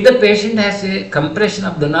 If the patient has a compression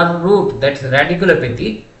of the nerve root, that is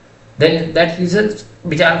radiculopathy, then that results,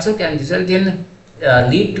 which also can result in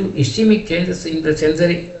lead to ischemic changes in the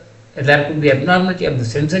sensory. There could be abnormality of the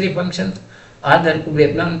sensory functions, or there could be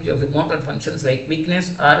abnormality of the motor functions like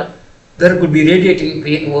weakness, or there could be radiating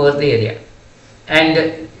pain over the area.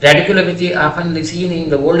 And radiculopathy often is seen in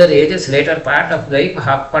the older ages, later part of life,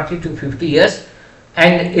 40 to 50 years,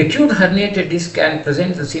 and acute herniated disc can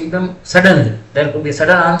present the symptom suddenly. There could be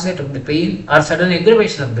sudden onset of the pain or sudden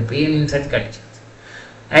aggravation of the pain in such conditions.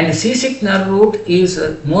 And C6 nerve root is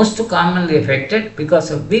most commonly affected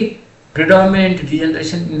because of the predominant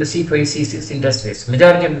degeneration in the C5-C6 interface.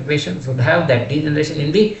 Majority of the patients would have that degeneration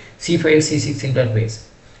in the C5-C6 interface.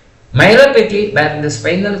 Myelopathy, where the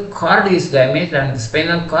spinal cord is damaged and the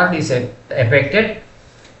spinal cord is affected,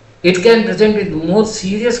 it can present with more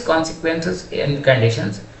serious consequences and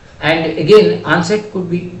conditions, and again onset could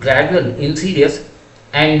be gradual, insidious,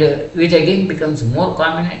 and which again becomes more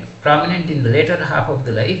prominent in the later half of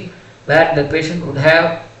the life, where the patient would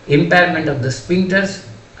have impairment of the sphincters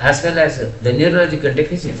as well as the neurological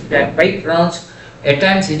deficiency that quite pronounced. At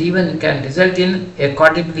times it even can result in a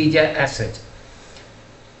quadriplegia as such.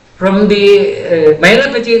 From the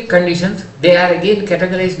myelopathic conditions, they are again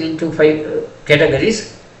categorized into 5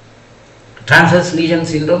 categories. Transverse lesion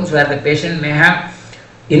syndromes, where the patient may have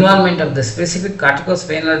involvement of the specific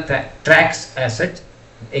corticospinal tracts as such.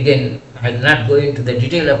 Again, I will not go into the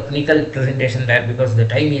detail of clinical presentation there because the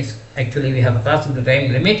time is, actually we have crossed the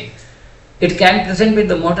time limit. It can present with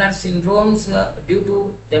the motor syndromes due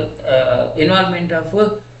to the involvement of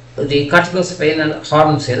the corticospinal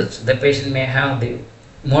horn cells. The patient may have the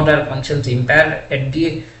motor functions impaired at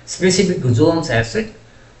the specific zones as such,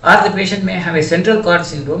 or the patient may have a central cord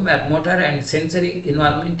syndrome where motor and sensory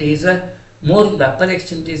involvement is more in the upper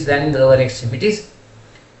extremities than in the lower extremities.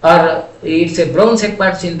 Or it's a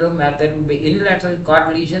Brown-Séquard syndrome where there will be unilateral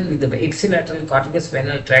cord lesion with the ipsilateral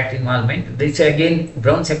corticospinal tract involvement. This again,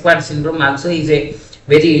 Brown-Séquard syndrome also is a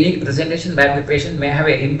very unique presentation where the patient may have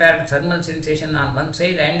a impaired thermal sensation on one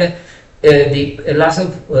side and the loss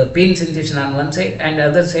of pain sensation on one side, and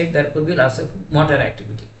other side there could be loss of motor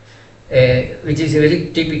activity, which is a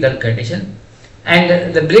very typical condition.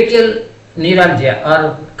 And the brachial neuralgia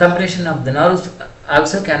or compression of the nerves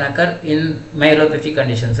also can occur in myelopathy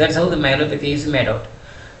conditions. That's how the myelopathy is made out.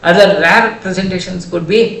 Other rare presentations could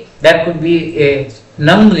be, there could be a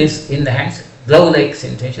numbness in the hands, glove-like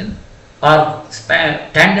sensation, or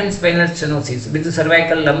tandem spinal stenosis with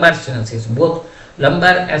cervical lumbar stenosis, both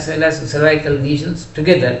lumbar as well as cervical lesions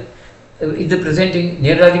together, with presenting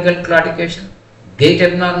neurological claudication, gait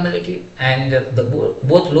abnormality, and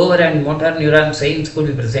both lower and motor neuron signs could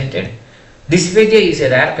be presented. Dysphagia is a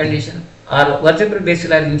rare condition, or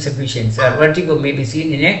vertebrobasilar insufficiency or vertigo may be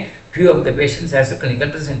seen in a few of the patients as a clinical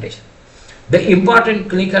presentation. The important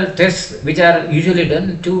clinical tests which are usually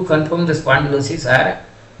done to confirm the spondylosis are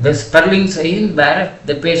the Sperling sign, where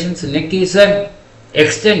the patient's neck is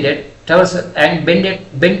extended towards and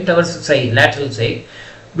bent towards the side, lateral side,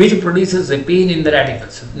 which produces a pain in the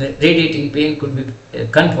radicals. The radiating pain could be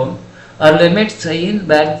confirmed. Or Lemaitre sign,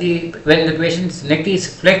 where when the patient's neck is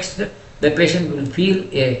flexed, the patient will feel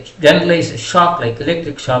a generalized shock, like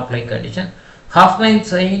electric shock like condition. Hoffman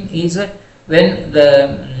sign is when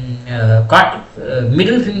the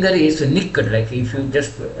middle finger is nicked, like if you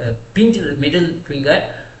just pinch the middle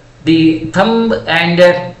finger, the thumb and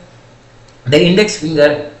the index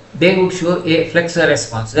finger, they would show a flexor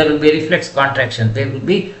response. There will be a reflex contraction. They will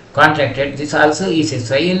be contracted. This also is a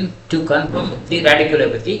sign to confirm the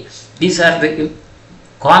radiculopathy. These are the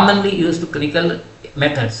commonly used clinical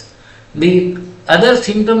methods. The other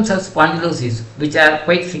symptoms of spondylosis which are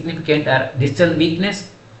quite significant are distal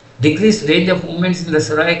weakness, decreased range of movements in the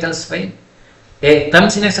cervical spine, a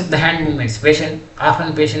clumsiness of the hand movements.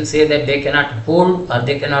 Often patients say that they cannot hold or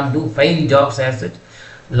they cannot do fine jobs as such.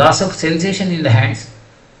 Loss of sensation in the hands.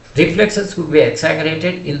 Reflexes would be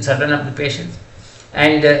exaggerated in certain of the patients,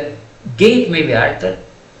 and gait may be altered,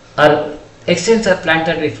 or extensor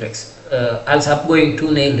plantar reflex. Also upgoing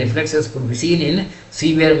two nail reflexes could be seen in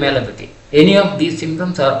severe myelopathy. Any of these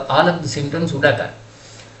symptoms or all of the symptoms would occur.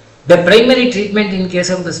 The primary treatment in case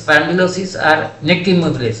of the spondylosis are neck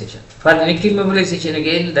immobilization. For neck immobilization,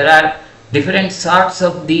 again, there are different sorts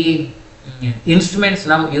of the instruments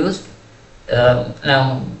now used.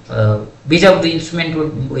 Which of the instrument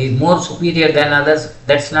would be more superior than others,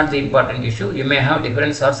 that's not the important issue. You may have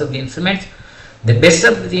different sorts of the instruments. The best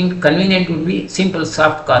of the thing, convenient would be simple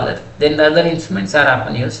soft collar. Then the other instruments are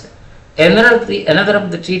often used. Another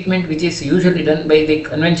of the treatment which is usually done by the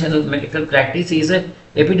conventional medical practice is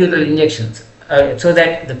epidural injections, so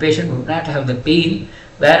that the patient would not have the pain,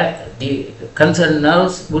 where the concerned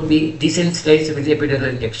nerves would be desensitized with epidural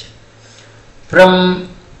injection. From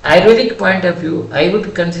Ayurvedic point of view, I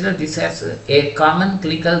would consider this as a common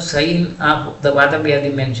clinical sign of the Vata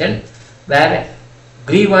Vyadhi mentioned, where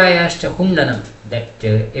Grivayashta Hundanam, that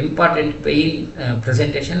important pain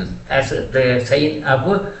presentation as the sign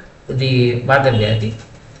of the Vata Vyadhi.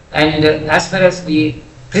 And as far as the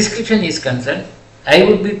prescription is concerned, I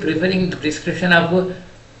would be preferring the prescription of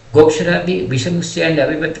Goksharabi, Vishamusya and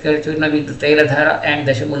Avipatika Churna with Tailadhara and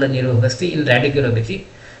Dashamula Nirohasti in radiculopathy.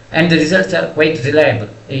 And the results are quite reliable.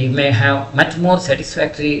 You may have much more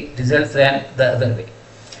satisfactory results than the other way.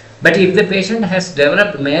 But if the patient has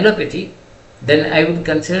developed myelopathy, then I would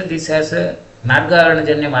consider this as a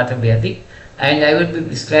Margaranajanya Vata Vyadhi, and I would be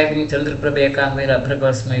prescribing Chandraprabha Kamvera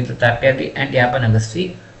Abhrapasmayuta Tapyadi and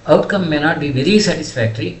Yapanagasti. Outcome may not be very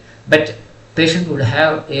satisfactory, but patient would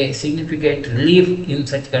have a significant relief in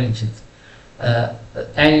such conditions.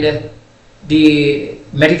 And the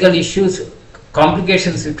medical issues,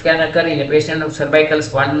 complications which can occur in a patient of cervical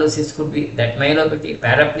spondylosis could be that myelopathy,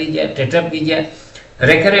 paraplegia, tetraplegia,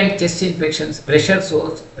 recurrent chest infections, pressure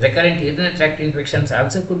sores, recurrent urinary tract infections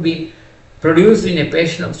also could be produced in a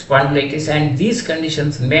patient of spondylitis, and these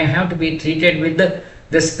conditions may have to be treated with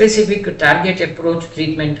the specific target approach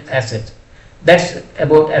treatment as such. That's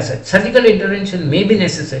about as such. Surgical intervention may be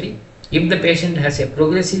necessary if the patient has a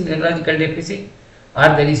progressive neurological deficit or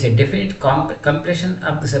there is a definite compression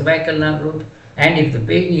of the cervical nerve root, and if the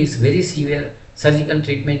pain is very severe, surgical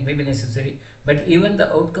treatment may be necessary. But even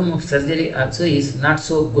the outcome of surgery also is not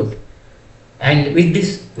so good. And with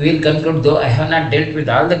this we will conclude, though I have not dealt with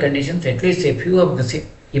all the conditions, at least a few of the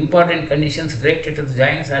important conditions related to the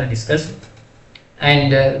joints are discussed,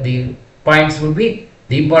 and the points would be,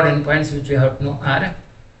 the important points which we have to know are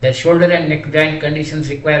The shoulder and neck joint conditions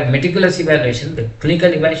require meticulous evaluation. The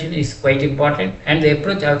clinical evaluation is quite important, and the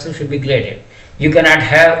approach also should be graded. You cannot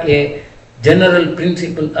have a general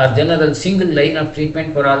principle or general single line of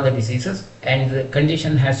treatment for all the diseases, and the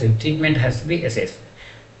treatment has to be assessed.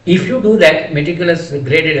 If you do that meticulous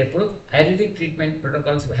graded approach, Ayurvedic treatment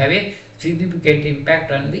protocols have a significant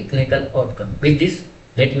impact on the clinical outcome. With this,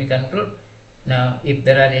 let me conclude. Now, if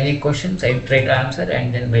there are any questions, I will try to answer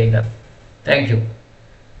and then wind up. Thank you.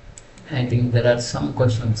 I think there are some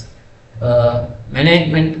questions.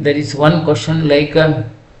 Management, there is one question like...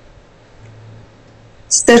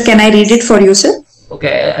 Sir, can I read it for you, sir?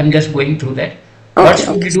 Okay, I'm just going through that. Okay, What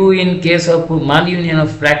should we do in case of malunion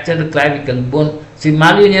of fractured clavicle bone? See,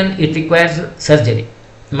 malunion, it requires surgery.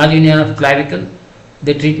 Malunion of clavicle,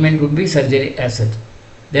 the treatment would be surgery as such.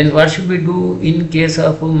 Then what should we do in case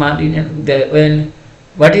of malunion?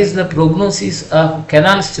 What is the prognosis of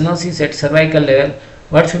canal stenosis at cervical level?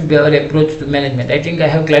 What should be our approach to management? I think I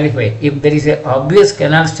have clarified. If there is an obvious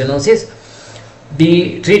canal stenosis,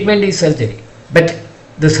 the treatment is surgery. But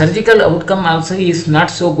the surgical outcome also is not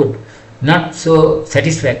so good, not so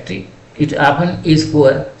satisfactory. It often is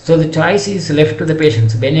poor. So the choice is left to the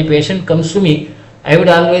patient. When a patient comes to me, I would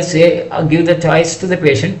always say, give the choice to the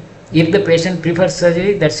patient. If the patient prefers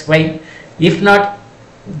surgery, that's fine. If not,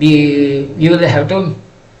 you will have to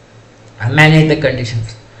manage the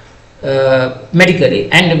conditions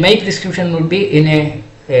medically. And my prescription would be in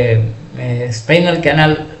a spinal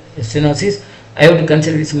canal stenosis. I would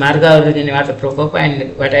consider this Marga or Nivata Procopa,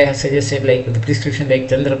 and what I have suggested, like the prescription like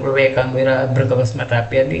Chandraprabha, Kangvira,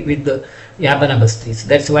 Abrakavasmatapya with the Yabana Bastis.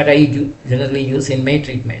 That's what I generally use in my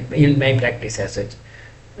treatment, in my practice as such.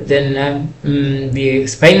 Then the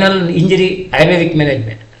spinal injury Ayurvedic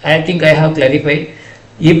management. I think I have clarified.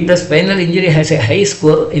 If the spinal injury has a high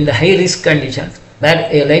score in the high risk conditions, that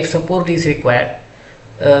a life support is required,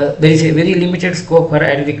 there is a very limited scope for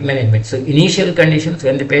Ayurvedic management. So initial conditions,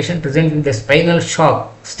 when the patient presents with the spinal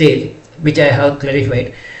shock stage, which I have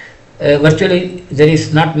clarified, virtually there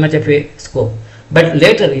is not much of a scope. But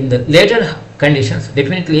later, in the later conditions,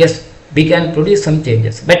 definitely yes, we can produce some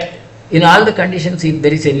changes. But in all the conditions, if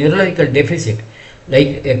there is a neurological deficit,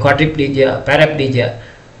 like a quadriplegia, paraplegia,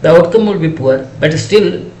 the outcome will be poor. But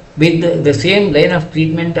still, with the same line of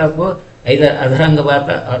treatment of either Adharanga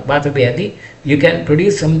Vata or Vata Vyadhi, you can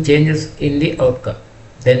produce some changes in the outcome.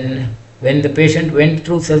 Then, when the patient went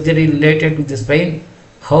through surgery related to the spine,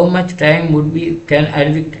 how much time would be,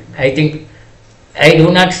 I think, I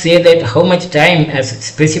do not say that how much time as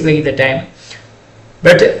specify the time,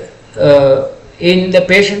 but in the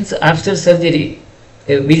patients after surgery,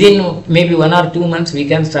 within maybe 1 or 2 months, we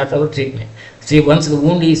can start our treatment. See, once the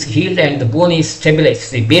wound is healed and the bone is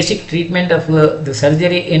stabilized, the basic treatment of the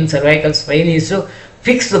surgery in cervical spine is to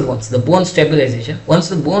fix the bones, the bone stabilization. Once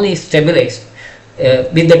the bone is stabilized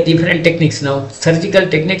with the different techniques, now surgical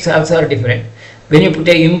techniques also are different. When you put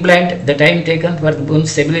an implant, the time taken for the bone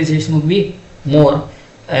stabilization would be more,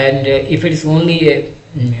 and if it is only a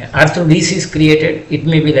arthrodesis created, it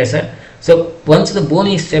may be lesser. So once the bone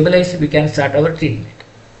is stabilized, we can start our treatment.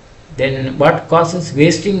 Then what causes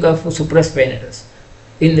wasting of supraspinatus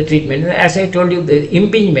in the treatment? As I told you, the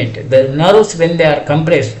impingement, the nerves when they are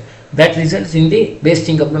compressed, that results in the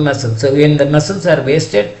wasting of the muscles. So when the muscles are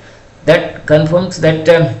wasted, that confirms that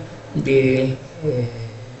there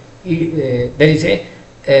is a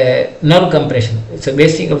nerve compression. So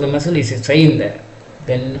wasting of the muscle is a sign there.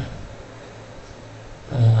 Then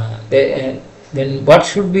what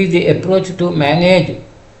should be the approach to manage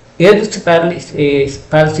Erb's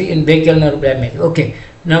palsy and brachial nerve damage? Okay,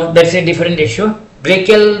 now that's a different issue.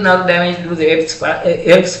 Brachial nerve damage due to the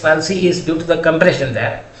Erb's palsy is due to the compression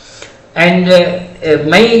there. And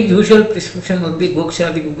my usual prescription would be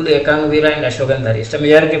Gokshadi, Gugula, Ekangavira and Ashwagandha. The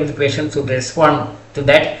majority of the patients would respond to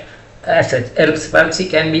that as such. Erb's palsy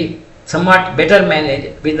can be somewhat better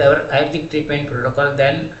managed with our Ayurvedic treatment protocol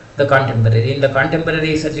than the contemporary. In the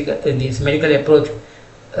contemporary surgical, this medical approach,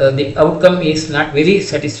 the outcome is not very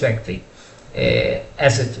satisfactory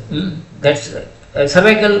as such. That's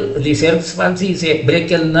cervical, the Erb's palsy is a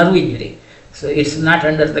brachial nerve injury, so it's not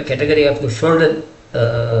under the category of the shoulder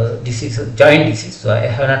disease, joint disease. So I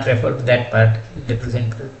have not referred to that part in the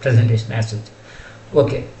presentation as such.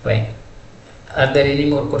 Okay, fine. Are there any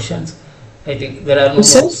more questions? I think there are no more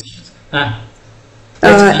questions.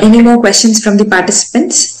 Any more questions from the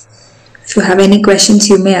participants? If you have any questions,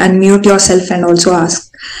 you may unmute yourself and also ask.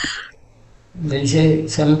 There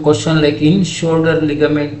is some question like in shoulder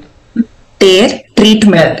ligament tear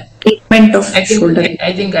treatment of shoulder.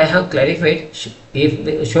 I think I have clarified. If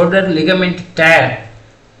the shoulder ligament tear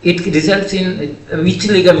it results in which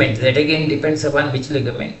ligament. That again depends upon which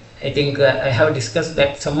ligament. I think I have discussed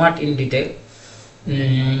that somewhat in detail.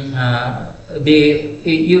 The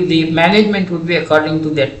management would be according to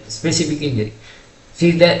that specific injury.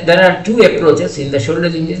 See, there are two approaches in the shoulder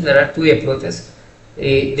injury. There are two approaches.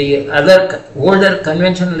 The other older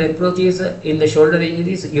conventional approach is in the shoulder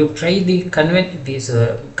injuries. You try the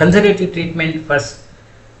conservative treatment first,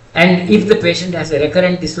 and if the patient has a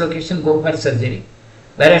recurrent dislocation, go for surgery.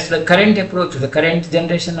 Whereas the current approach, the current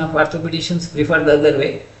generation of orthopedicians prefer the other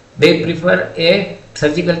way. They prefer a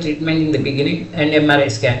surgical treatment in the beginning and MRI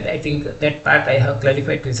scan. I think that part I have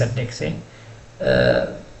clarified to a certain extent.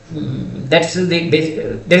 That's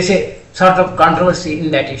there is a sort of controversy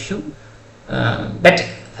in that issue. But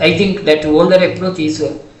I think that older approach is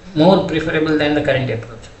more preferable than the current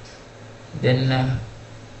approach. Then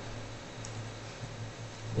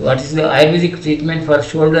what is the Ayurvedic treatment for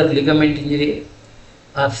shoulder ligament injury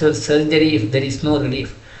after surgery if there is no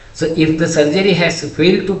relief? So if the surgery has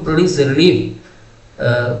failed to produce the relief,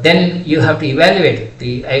 then you have to evaluate.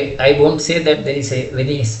 I won't say that there is a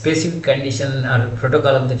very specific condition or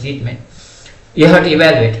protocol of the treatment. You have to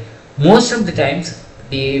evaluate. Most of the times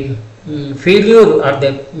the failure or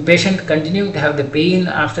the patient continuing to have the pain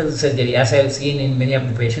after the surgery, as I have seen in many of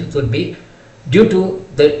the patients, would be due to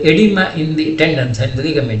the edema in the tendons and the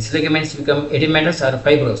ligaments. Ligaments become edematous or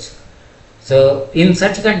fibrous. So in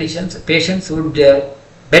such conditions, patients would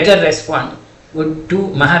better respond to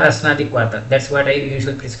Maharasnadic Vata. That's what I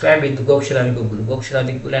usually prescribe with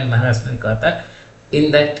Gokshaladik and Maharasnadic Vata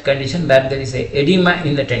in that condition where there is a edema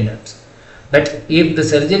in the tendons. But if the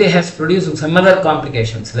surgery has produced some other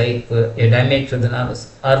complications like a damage to the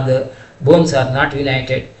nerves or the bones are not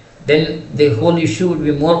united, then the whole issue would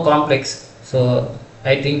be more complex. So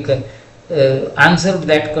I think answer to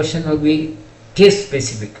that question would be case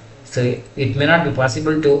specific. So it may not be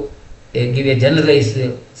possible to give a generalized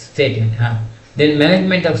statement. Then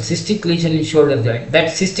management of cystic lesion in shoulder joint. That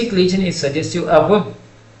cystic lesion is suggestive of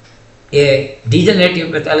a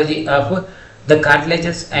degenerative pathology of the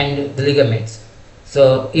cartilages and the ligaments.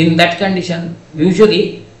 So in that condition,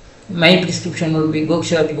 usually my prescription would be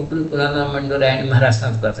Gokshaladik Mandora and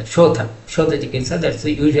Maharasnadic Vata. Shotha Chikitsa, that's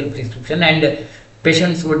the usual prescription, and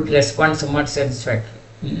patients would respond somewhat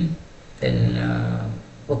satisfactorily. Then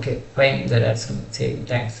okay, fine, there are some saying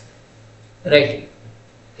thanks. Right.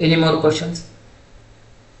 Any more questions?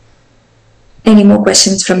 Any more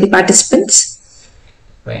questions from the participants?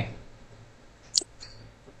 Fine.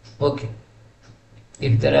 Okay.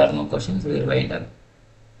 If there are no questions, we will wind up.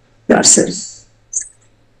 Sure, sir.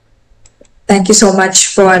 Thank you so much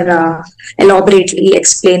for elaborately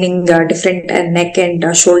explaining different neck and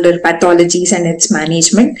shoulder pathologies and its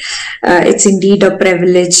management. It's indeed a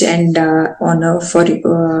privilege and honor for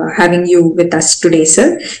having you with us today,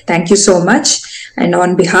 sir. Thank you so much. And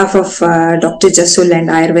on behalf of Dr. Jasul and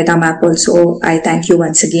Ayurveda Map also, I thank you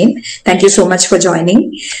once again. Thank you so much for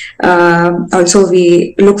joining. Also,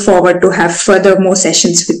 we look forward to have further more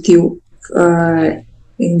sessions with you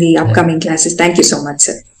in the upcoming classes. Thank you so much,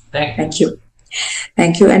 sir. Thank you.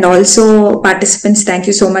 Thank you. And also participants, thank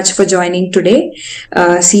you so much for joining today.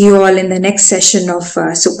 See you all in the next session of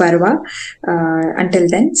Suparva. Until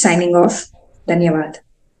then, signing off. Dhanyavad.